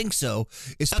 You would think so,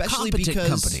 especially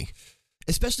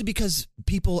because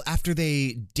people, after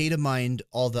they data mined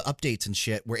all the updates and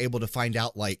shit, were able to find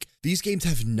out, like, these games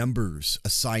have numbers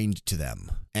assigned to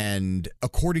them. And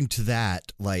according to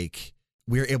that, like,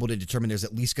 we're able to determine there's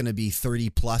at least going to be 30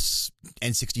 plus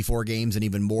N64 games and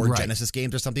even more Genesis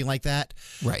games or something like that.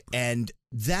 Right. And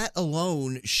that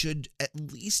alone should at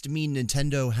least mean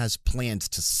Nintendo has plans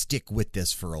to stick with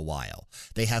this for a while.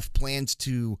 They have plans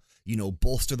to,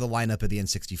 bolster the lineup of the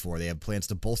N64. They have plans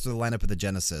to bolster the lineup of the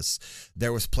Genesis.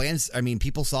 There was plans. I mean,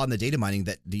 people saw in the data mining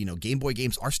that, Game Boy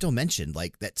games are still mentioned.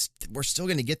 Like, we're still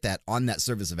going to get that on that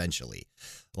service eventually.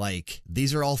 Like,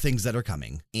 these are all things that are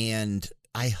coming. And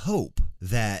I hope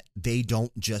that they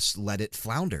don't just let it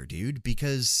flounder, dude,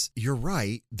 because you're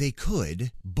right, they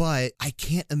could, but I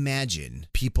can't imagine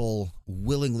people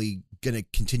willingly going to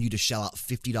continue to shell out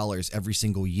 $50 every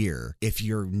single year if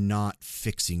you're not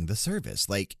fixing the service.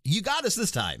 Like, you got us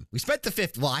this time. We spent the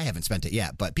 $50. Well, I haven't spent it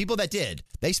yet, but people that did,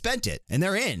 they spent it and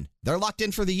they're in. They're locked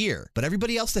in for the year. But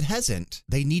everybody else that hasn't,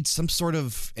 they need some sort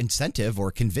of incentive or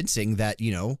convincing that,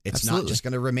 it's not just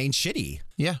going to remain shitty.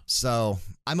 Yeah. So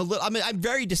I'm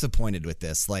very disappointed with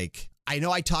this. Like, I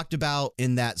know I talked about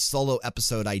in that solo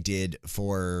episode I did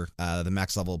for the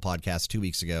Max Level podcast 2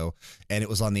 weeks ago, and it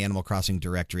was on the Animal Crossing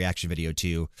Direct reaction video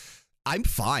too. I'm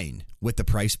fine with the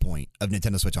price point of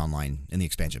Nintendo Switch Online in the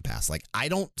expansion pass. Like, I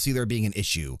don't see there being an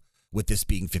issue with this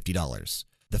being $50.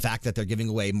 The fact that they're giving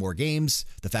away more games,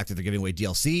 the fact that they're giving away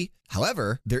DLC.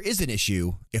 However, there is an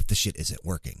issue if the shit isn't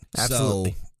working.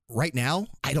 Absolutely. So right now,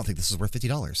 I don't think this is worth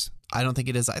 $50. I don't think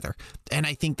it is either. And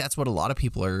I think that's what a lot of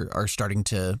people are starting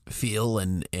to feel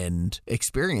and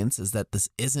experience, is that this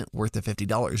isn't worth the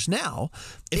 $50. Now,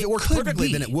 if it worked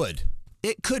perfectly, then it would.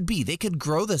 It could be. They could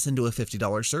grow this into a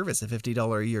 $50 service, a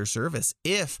 $50 a year service,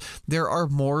 if there are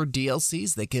more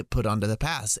DLCs they get put onto the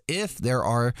pass, if there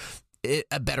are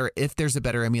if there's a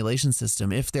better emulation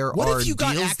system, if there what are if you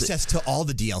got access to all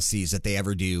the DLCs that they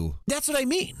ever do? That's what I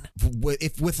mean.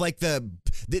 If with like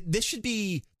this should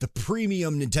be the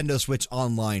premium Nintendo Switch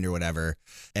Online or whatever,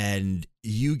 and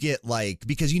you get like,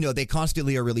 because they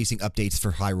constantly are releasing updates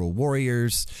for Hyrule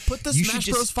Warriors. Put the Smash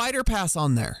Bros. Fighter Pass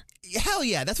on there. Hell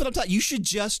yeah, that's what I'm talking. You should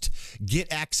just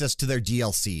get access to their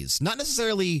DLCs, not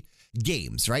necessarily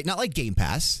games, right? Not like Game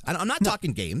Pass. I'm not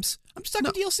talking games. I'm just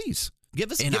talking DLCs. Give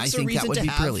us a reason to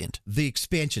have brilliant. The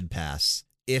expansion pass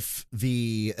if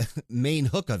the main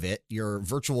hook of it, your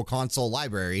virtual console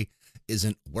library,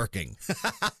 isn't working.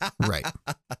 Right.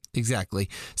 Exactly.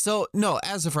 So, no,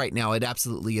 as of right now, it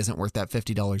absolutely isn't worth that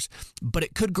 $50, but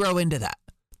it could grow into that.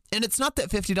 And it's not that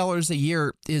 $50 a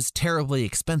year is terribly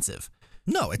expensive.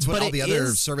 No, it's what all the other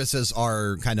services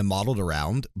are kind of modeled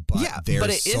around, but they're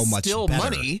so much still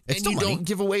better. Money, and you don't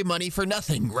give away money for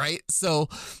nothing, right? So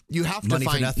you have to money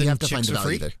find for nothing, you have to find chicks the for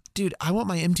free. value there. Dude, I want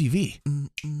my MTV.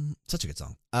 Such a good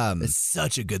song. It's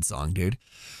such a good song, dude.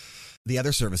 The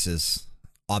other services,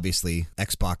 obviously,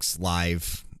 Xbox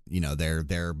Live.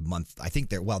 Their month, I think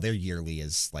their yearly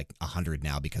is like $100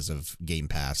 now because of Game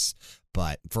Pass.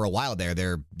 But for a while there,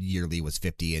 their yearly was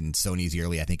 $50, and Sony's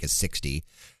yearly, I think, is $60.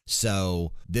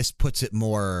 So this puts it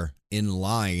more in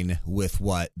line with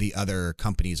what the other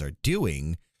companies are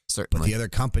doing. But Certainly. the other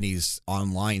companies'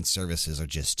 online services are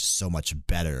just so much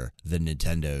better than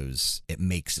Nintendo's. It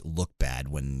makes it look bad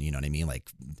when, you know what I mean? Like,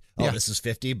 oh, Yeah. this is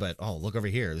 50, but oh, look over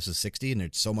here. This is 60 and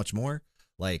there's so much more.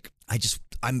 Like,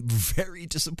 I'm very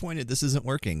disappointed this isn't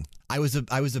working. I was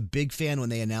a big fan when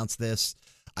they announced this.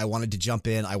 I wanted to jump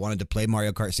in. I wanted to play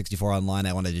Mario Kart 64 online.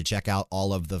 I wanted to check out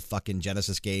all of the fucking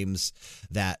Genesis games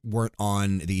that weren't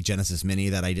on the Genesis Mini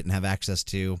that I didn't have access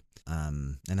to.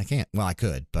 And I can't. Well, I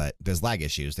could, but there's lag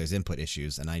issues, there's input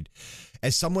issues, and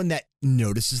as someone that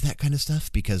notices that kind of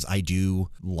stuff, because I do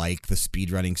like the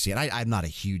speedrunning scene. I'm not a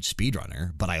huge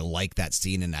speedrunner, but I like that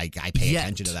scene, and I pay Yet.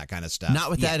 attention to that kind of stuff. Not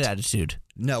with that attitude.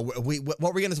 No, we're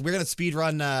gonna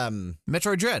speedrun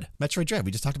Metroid Dread. Metroid Dread.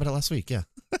 We just talked about it last week. Yeah.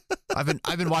 I've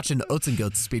been watching Oats and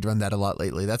Goats speedrun that a lot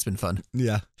lately. That's been fun.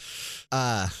 Yeah.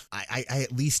 I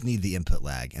at least need the input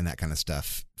lag and that kind of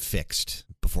stuff fixed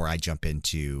before I jump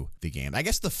into the game. I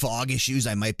guess the fog issues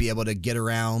I might be able to get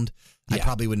around. I Yeah.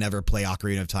 probably would never play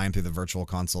Ocarina of Time through the virtual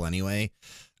console anyway.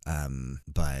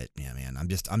 But yeah, man,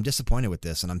 I'm disappointed with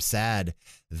this, and I'm sad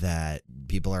that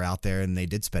people are out there and they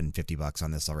did spend $50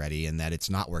 on this already, and that it's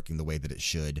not working the way that it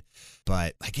should.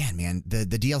 But again, man, the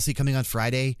DLC coming on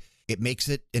Friday, it makes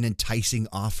it an enticing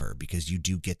offer because you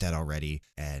do get that already.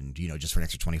 And, you know, just for an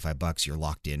extra $25, you're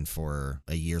locked in for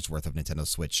a year's worth of Nintendo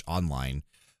Switch Online,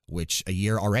 which a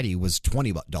year already was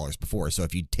 $20 before. So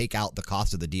if you take out the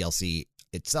cost of the DLC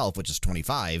itself, which is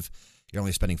 $25, you're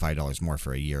only spending $5 more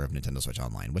for a year of Nintendo Switch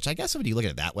Online, which I guess when you look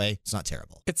at it that way, it's not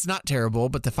terrible. It's not terrible,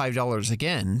 but the $5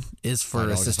 again is for $5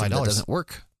 a is system that $5. doesn't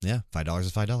work. Yeah, $5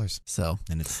 is $5. So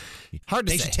And it's hard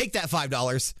to they say. should take that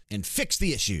 $5 and fix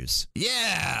the issues.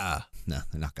 Yeah. No,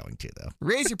 they're not going to, though.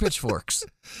 Raise your pitchforks.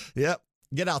 Yep.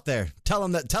 Get out there. Tell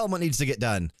them what needs to get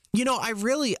done. You know, I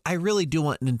really do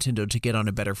want Nintendo to get on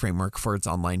a better framework for its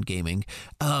online gaming.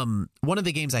 One of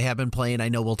the games I have been playing, I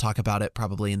know we'll talk about it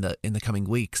probably in the coming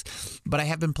weeks, but I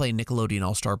have been playing Nickelodeon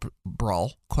All-Star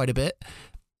Brawl quite a bit.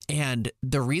 And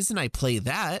the reason I play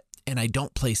that and I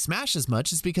don't play Smash as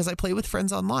much is because I play with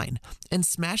friends online. And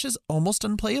Smash is almost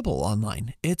unplayable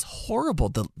online. It's horrible.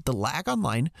 The lag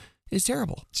online is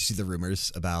terrible. Did you see the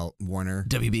rumors about Warner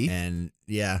WB? and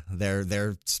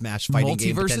their Smash fighting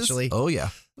game Multiverses? potentially? Oh yeah.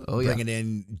 Bringing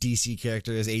in DC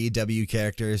characters, AEW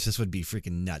characters. This would be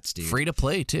freaking nuts, dude. Free to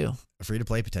play too. Free to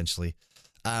play potentially.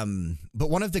 But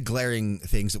one of the glaring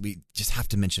things that we just have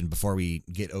to mention before we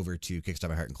get over to Kickstart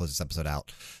My Heart and close this episode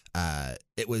out,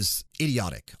 it was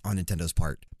idiotic on Nintendo's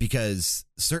part because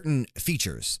certain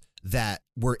features that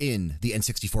were in the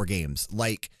N64 games,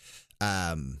 like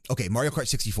Mario Kart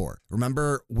 64.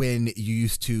 Remember when you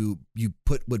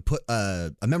would put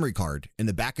a memory card in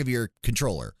the back of your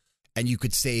controller and you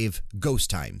could save ghost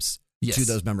times Yes. to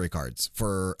those memory cards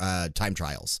for time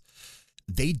trials.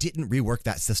 They didn't rework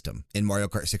that system in Mario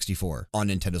Kart 64 on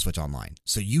Nintendo Switch Online.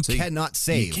 So you cannot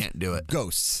save You can't do it.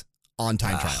 ghosts on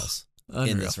time trials in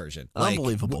Unreal. this version.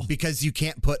 Unbelievable. Because you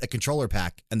can't put a controller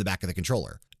pack in the back of the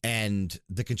controller. And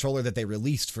the controller that they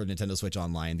released for Nintendo Switch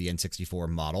Online, the N64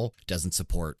 model, doesn't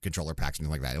support controller packs and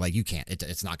things like that. Like you can't.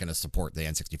 It's not going to support the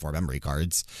N64 memory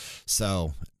cards.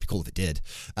 So it'd be cool if it did.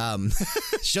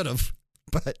 Should have.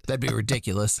 But That'd be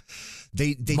ridiculous.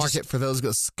 they Market for those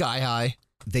goes sky high.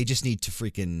 they just need to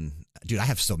freaking dude. I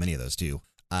have so many of those too.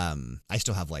 I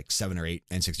still have like 7 or 8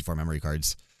 N64 memory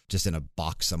cards just in a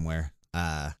box somewhere.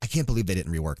 I can't believe they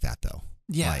didn't rework that though.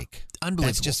 Yeah, like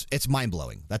unbelievable. it's mind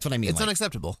blowing. That's what I mean. It's like,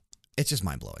 unacceptable. it's just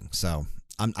mind blowing. So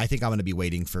I think I'm going to be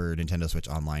waiting for Nintendo Switch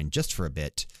Online just for a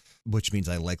bit, which means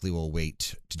I likely will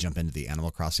wait to jump into the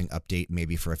Animal Crossing update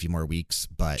maybe for a few more weeks.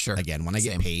 But Sure. again, when I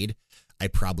get Same. paid, I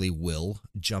probably will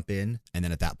jump in, and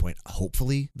then at that point,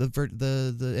 hopefully the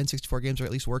N64 games are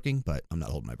at least working. But I'm not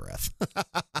holding my breath.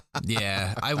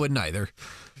 Yeah, I wouldn't either.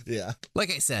 Yeah,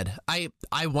 Like I said, I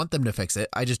want them to fix it.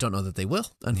 I just don't know that they will,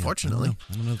 unfortunately.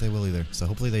 I don't know if they will either. So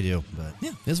hopefully they do. But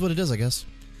yeah, it is what it is, I guess.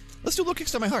 Let's do a little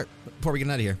Kickstart My Heart before we get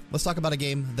out of here. Let's talk about a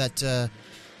game that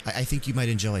I think you might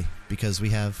enjoy because we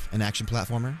have an action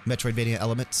platformer, Metroidvania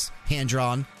elements,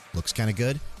 hand-drawn, looks kind of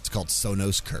good. It's called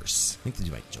Sonos Curse. I think that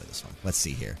you might enjoy this one. Let's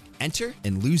see here. Enter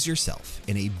and lose yourself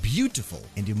in a beautiful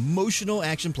and emotional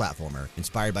action platformer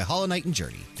inspired by Hollow Knight and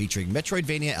Journey, featuring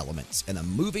Metroidvania elements and a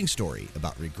moving story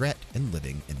about regret and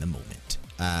living in the moment.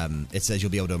 It says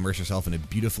you'll be able to immerse yourself in a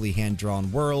beautifully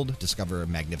hand-drawn world, discover a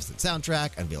magnificent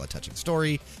soundtrack, unveil a touching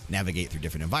story, navigate through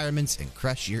different environments, and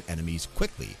crush your enemies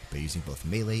quickly by using both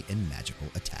melee and magical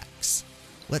attacks.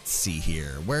 Let's see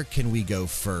here. Where can we go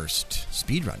first?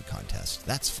 Speedrun contest.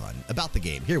 That's fun. About the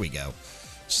game. Here we go.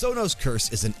 Sonos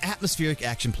Curse is an atmospheric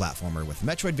action platformer with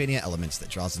Metroidvania elements that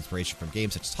draws inspiration from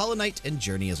games such as Hollow Knight and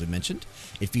Journey, as we mentioned.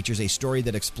 It features a story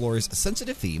that explores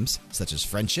sensitive themes such as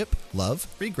friendship, love,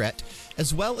 regret,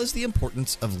 as well as the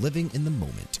importance of living in the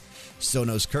moment.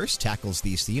 Sonos Curse tackles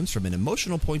these themes from an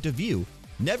emotional point of view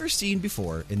never seen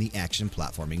before in the action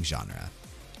platforming genre.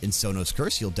 In Sonos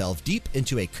Curse, you'll delve deep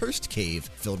into a cursed cave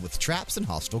filled with traps and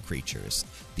hostile creatures.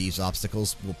 These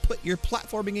obstacles will put your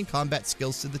platforming and combat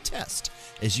skills to the test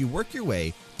as you work your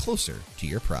way closer to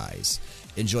your prize.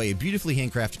 Enjoy a beautifully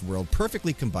handcrafted world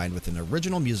perfectly combined with an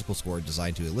original musical score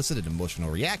designed to elicit an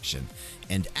emotional reaction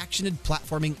and actioned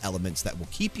platforming elements that will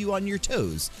keep you on your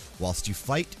toes whilst you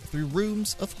fight through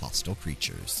rooms of hostile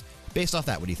creatures. Based off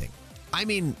that, what do you think? I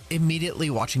mean, immediately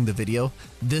watching the video,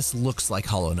 this looks like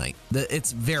Hollow Knight.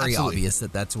 It's very Absolutely. obvious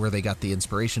that that's where they got the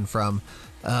inspiration from.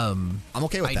 I'm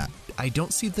okay with that. I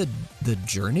don't see the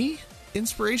Journey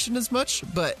inspiration as much,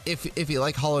 but if you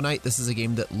like Hollow Knight, this is a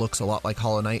game that looks a lot like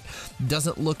Hollow Knight.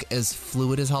 Doesn't look as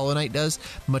fluid as Hollow Knight does.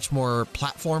 Much more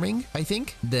platforming, I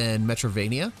think, than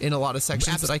Metroidvania in a lot of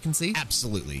sections that I can see.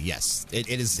 Absolutely, yes. It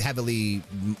is heavily,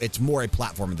 it's more a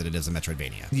platformer than it is a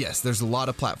Metroidvania. Yes, there's a lot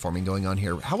of platforming going on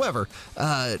here. However,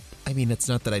 I mean, it's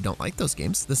not that I don't like those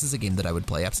games. This is a game that I would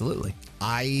play, absolutely.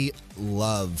 I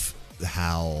love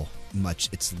how much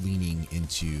it's leaning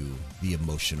into the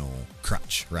emotional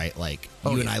crutch, right? Like,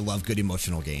 you and I love good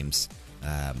emotional games.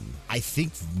 I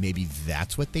think maybe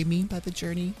that's what they mean by the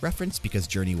Journey reference, because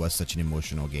Journey was such an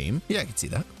emotional game. Yeah, I can see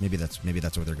that. Maybe that's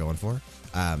what they're going for.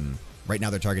 Right now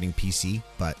they're targeting PC,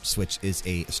 but Switch is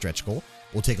a stretch goal.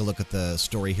 We'll take a look at the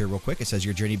story here real quick. It says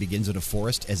your journey begins in a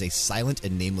forest as a silent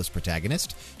and nameless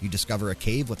protagonist. You discover a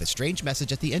cave with a strange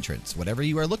message at the entrance. Whatever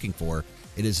you are looking for,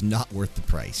 it is not worth the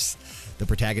price. The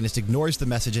protagonist ignores the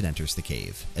message and enters the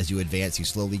cave. As you advance, you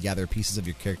slowly gather pieces of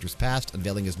your character's past,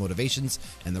 unveiling his motivations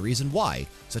and the reason why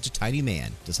such a tiny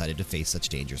man decided to face such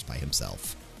dangers by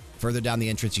himself. Further down the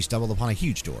entrance, you stumble upon a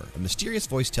huge door. A mysterious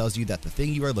voice tells you that the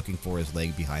thing you are looking for is laying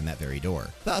behind that very door.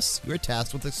 Thus, you are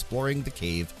tasked with exploring the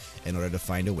cave in order to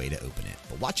find a way to open it.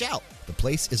 But watch out! The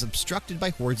place is obstructed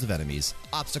by hordes of enemies,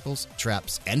 obstacles,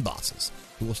 traps, and bosses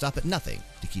who will stop at nothing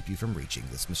to keep you from reaching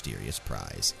this mysterious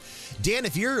prize. Dan,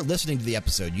 if you're listening to the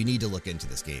episode, you need to look into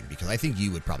this game because I think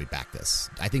you would probably back this.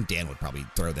 I think Dan would probably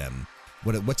throw them.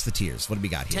 What's the tiers? What do we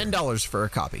got here? $10 for a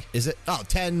copy. Is it? Oh,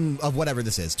 10 of whatever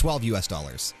this is. $12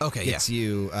 US. Okay, Gets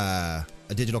you a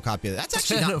digital copy of that. That's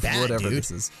actually 10 not of bad, whatever dude.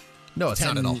 this is. No, it's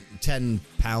not at all. 10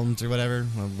 pounds or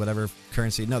whatever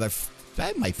currency. No,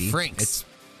 that might be. Francs. It's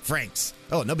francs.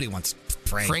 Oh, nobody wants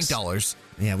francs. Frank dollars.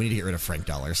 Yeah, we need to get rid of franc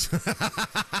dollars.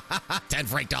 10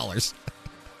 franc dollars.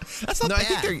 That's not No, bad.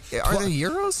 I think are they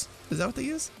euros? Is that what they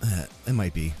use? It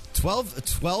might be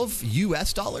 12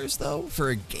 US dollars though for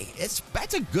a game.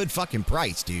 That's a good fucking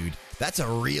price, dude. That's a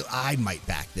real. I might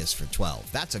back this for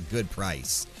 12. That's a good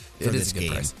price for It this is a good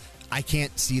game. price. I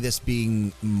can't see this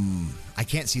being. I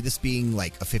can't see this being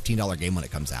like a $15 game when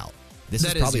it comes out. This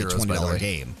That is probably is euros, a by the $20 way.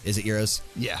 game. Is it euros?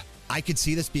 Yeah. I could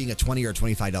see this being a $20 or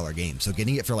 $25 game. So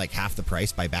getting it for like half the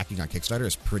price by backing on Kickstarter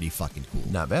is pretty fucking cool.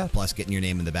 Not bad. Plus getting your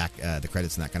name in the back, the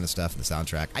credits and that kind of stuff, the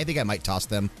soundtrack. I think I might toss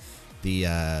them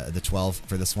the 12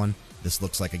 for this one. This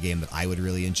looks like a game that I would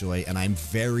really enjoy, and I'm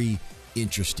very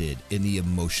interested in the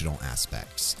emotional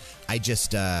aspects. I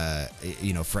just, I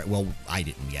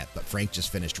didn't yet, but Frank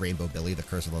just finished Rainbow Billy, The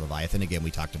Curse of the Leviathan. Again, we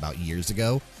talked about years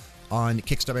ago on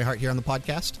Kickstart My Heart here on the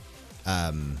podcast.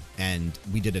 And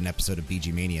we did an episode of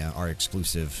BG Mania, our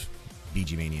exclusive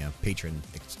BG Mania patron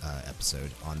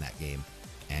episode on that game.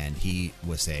 And he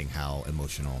was saying how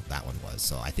emotional that one was.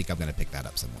 So I think I'm going to pick that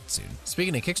up somewhat soon.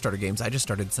 Speaking of Kickstarter games, I just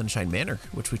started Sunshine Manor,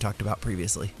 which we talked about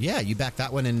previously. Yeah, you backed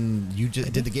that one and you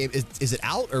just did the game. Is it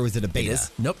out or was it a beta? It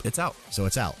is. Nope, it's out. So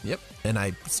it's out. Yep. And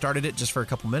I started it just for a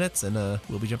couple minutes, and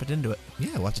we'll be jumping into it.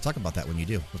 Yeah, we'll have to talk about that when you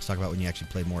do. Let's talk about when you actually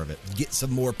play more of it. Get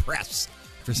some more press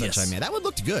for Sunshine Man. That one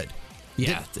looked good.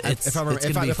 Yeah, If I'm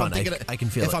thinking, I can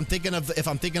feel if it. I'm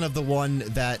thinking of the one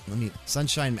that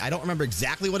Sunshine. I don't remember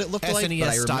exactly what it looked like. But I SNES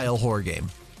remember, style horror game.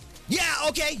 Yeah.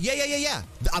 Okay. Yeah.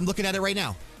 I'm looking at it right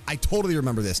now. I totally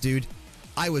remember this, dude.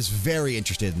 I was very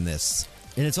interested in this,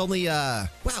 and it's only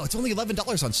it's only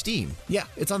 $11 on Steam. Yeah,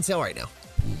 it's on sale right now.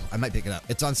 I might pick it up.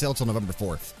 It's on sale till November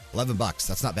 4th. $11.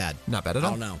 That's not bad. Not bad at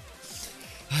all.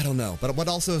 I don't know. But what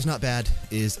also is not bad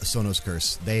is Sonos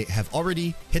Curse. They have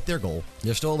already hit their goal.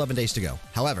 There's still 11 days to go.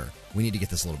 However, we need to get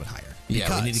this a little bit higher.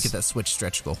 Yeah, we need to get that Switch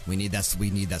stretch goal. We need that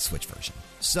Switch version.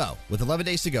 So, with 11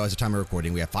 days to go as of time of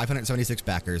recording, we have 576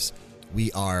 backers.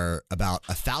 We are about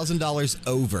 $1,000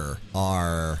 over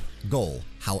our goal.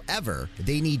 However,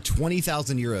 they need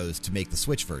 20,000 euros to make the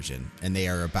Switch version, and they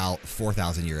are about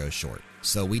 4,000 euros short.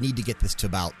 So we need to get this to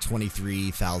about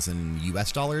 23,000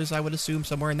 US dollars, I would assume,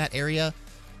 somewhere in that area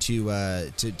to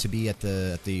be at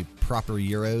the proper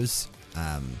euros.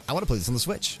 I want to play this on the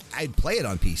Switch. I'd play it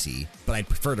on PC, but I'd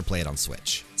prefer to play it on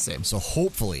Switch. Same. So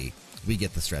hopefully we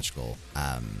get the stretch goal.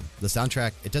 The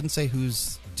soundtrack, it doesn't say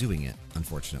who's doing it,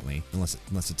 unfortunately, unless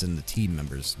it's in the team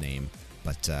member's name.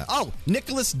 But,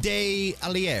 Nicholas de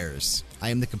Aliers. I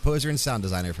am the composer and sound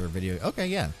designer for a video. Okay,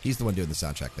 yeah, he's the one doing the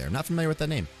soundtrack there. I'm not familiar with that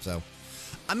name, so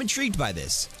I'm intrigued by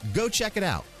this. Go check it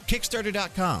out.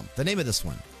 Kickstarter.com. The name of this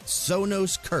one,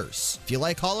 Sonos Curse. If you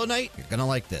like Hollow Knight, you're going to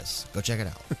like this. Go check it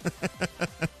out.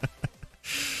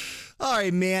 All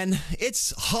right, man.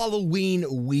 It's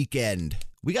Halloween weekend.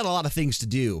 We got a lot of things to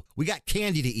do. We got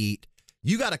candy to eat.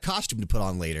 You got a costume to put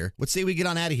on later. Let's say we get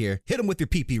on out of here. Hit him with your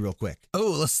pee-pee real quick.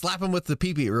 Oh, let's slap him with the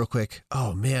pee-pee real quick.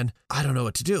 Oh, man. I don't know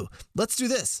what to do. Let's do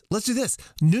this.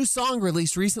 New song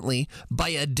released recently by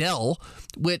Adele,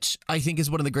 which I think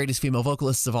is one of the greatest female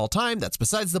vocalists of all time. That's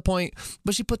besides the point.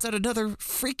 But she puts out another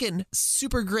freaking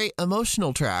super great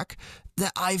emotional track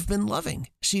that I've been loving.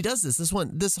 She does this.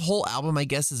 This whole album, I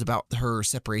guess, is about her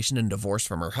separation and divorce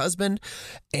from her husband.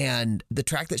 And the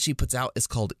track that she puts out is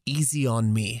called Easy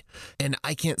on Me. And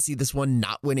I can't see this one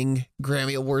not winning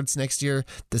Grammy Awards next year.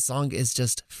 The song is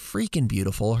just freaking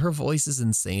beautiful. Her voice is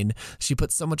insane. She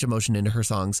puts so much emotion into her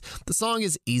songs. The song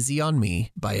is Easy on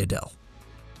Me by Adele.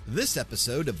 This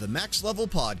episode of the Max Level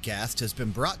Podcast has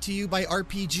been brought to you by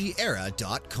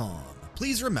RPGera.com.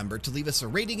 Please remember to leave us a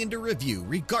rating and a review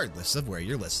regardless of where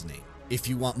you're listening. If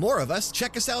you want more of us,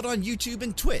 check us out on YouTube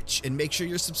and Twitch, and make sure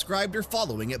you're subscribed or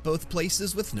following at both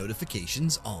places with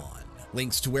notifications on.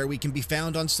 Links to where we can be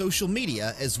found on social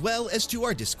media, as well as to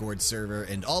our Discord server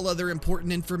and all other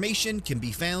important information, can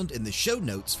be found in the show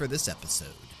notes for this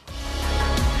episode.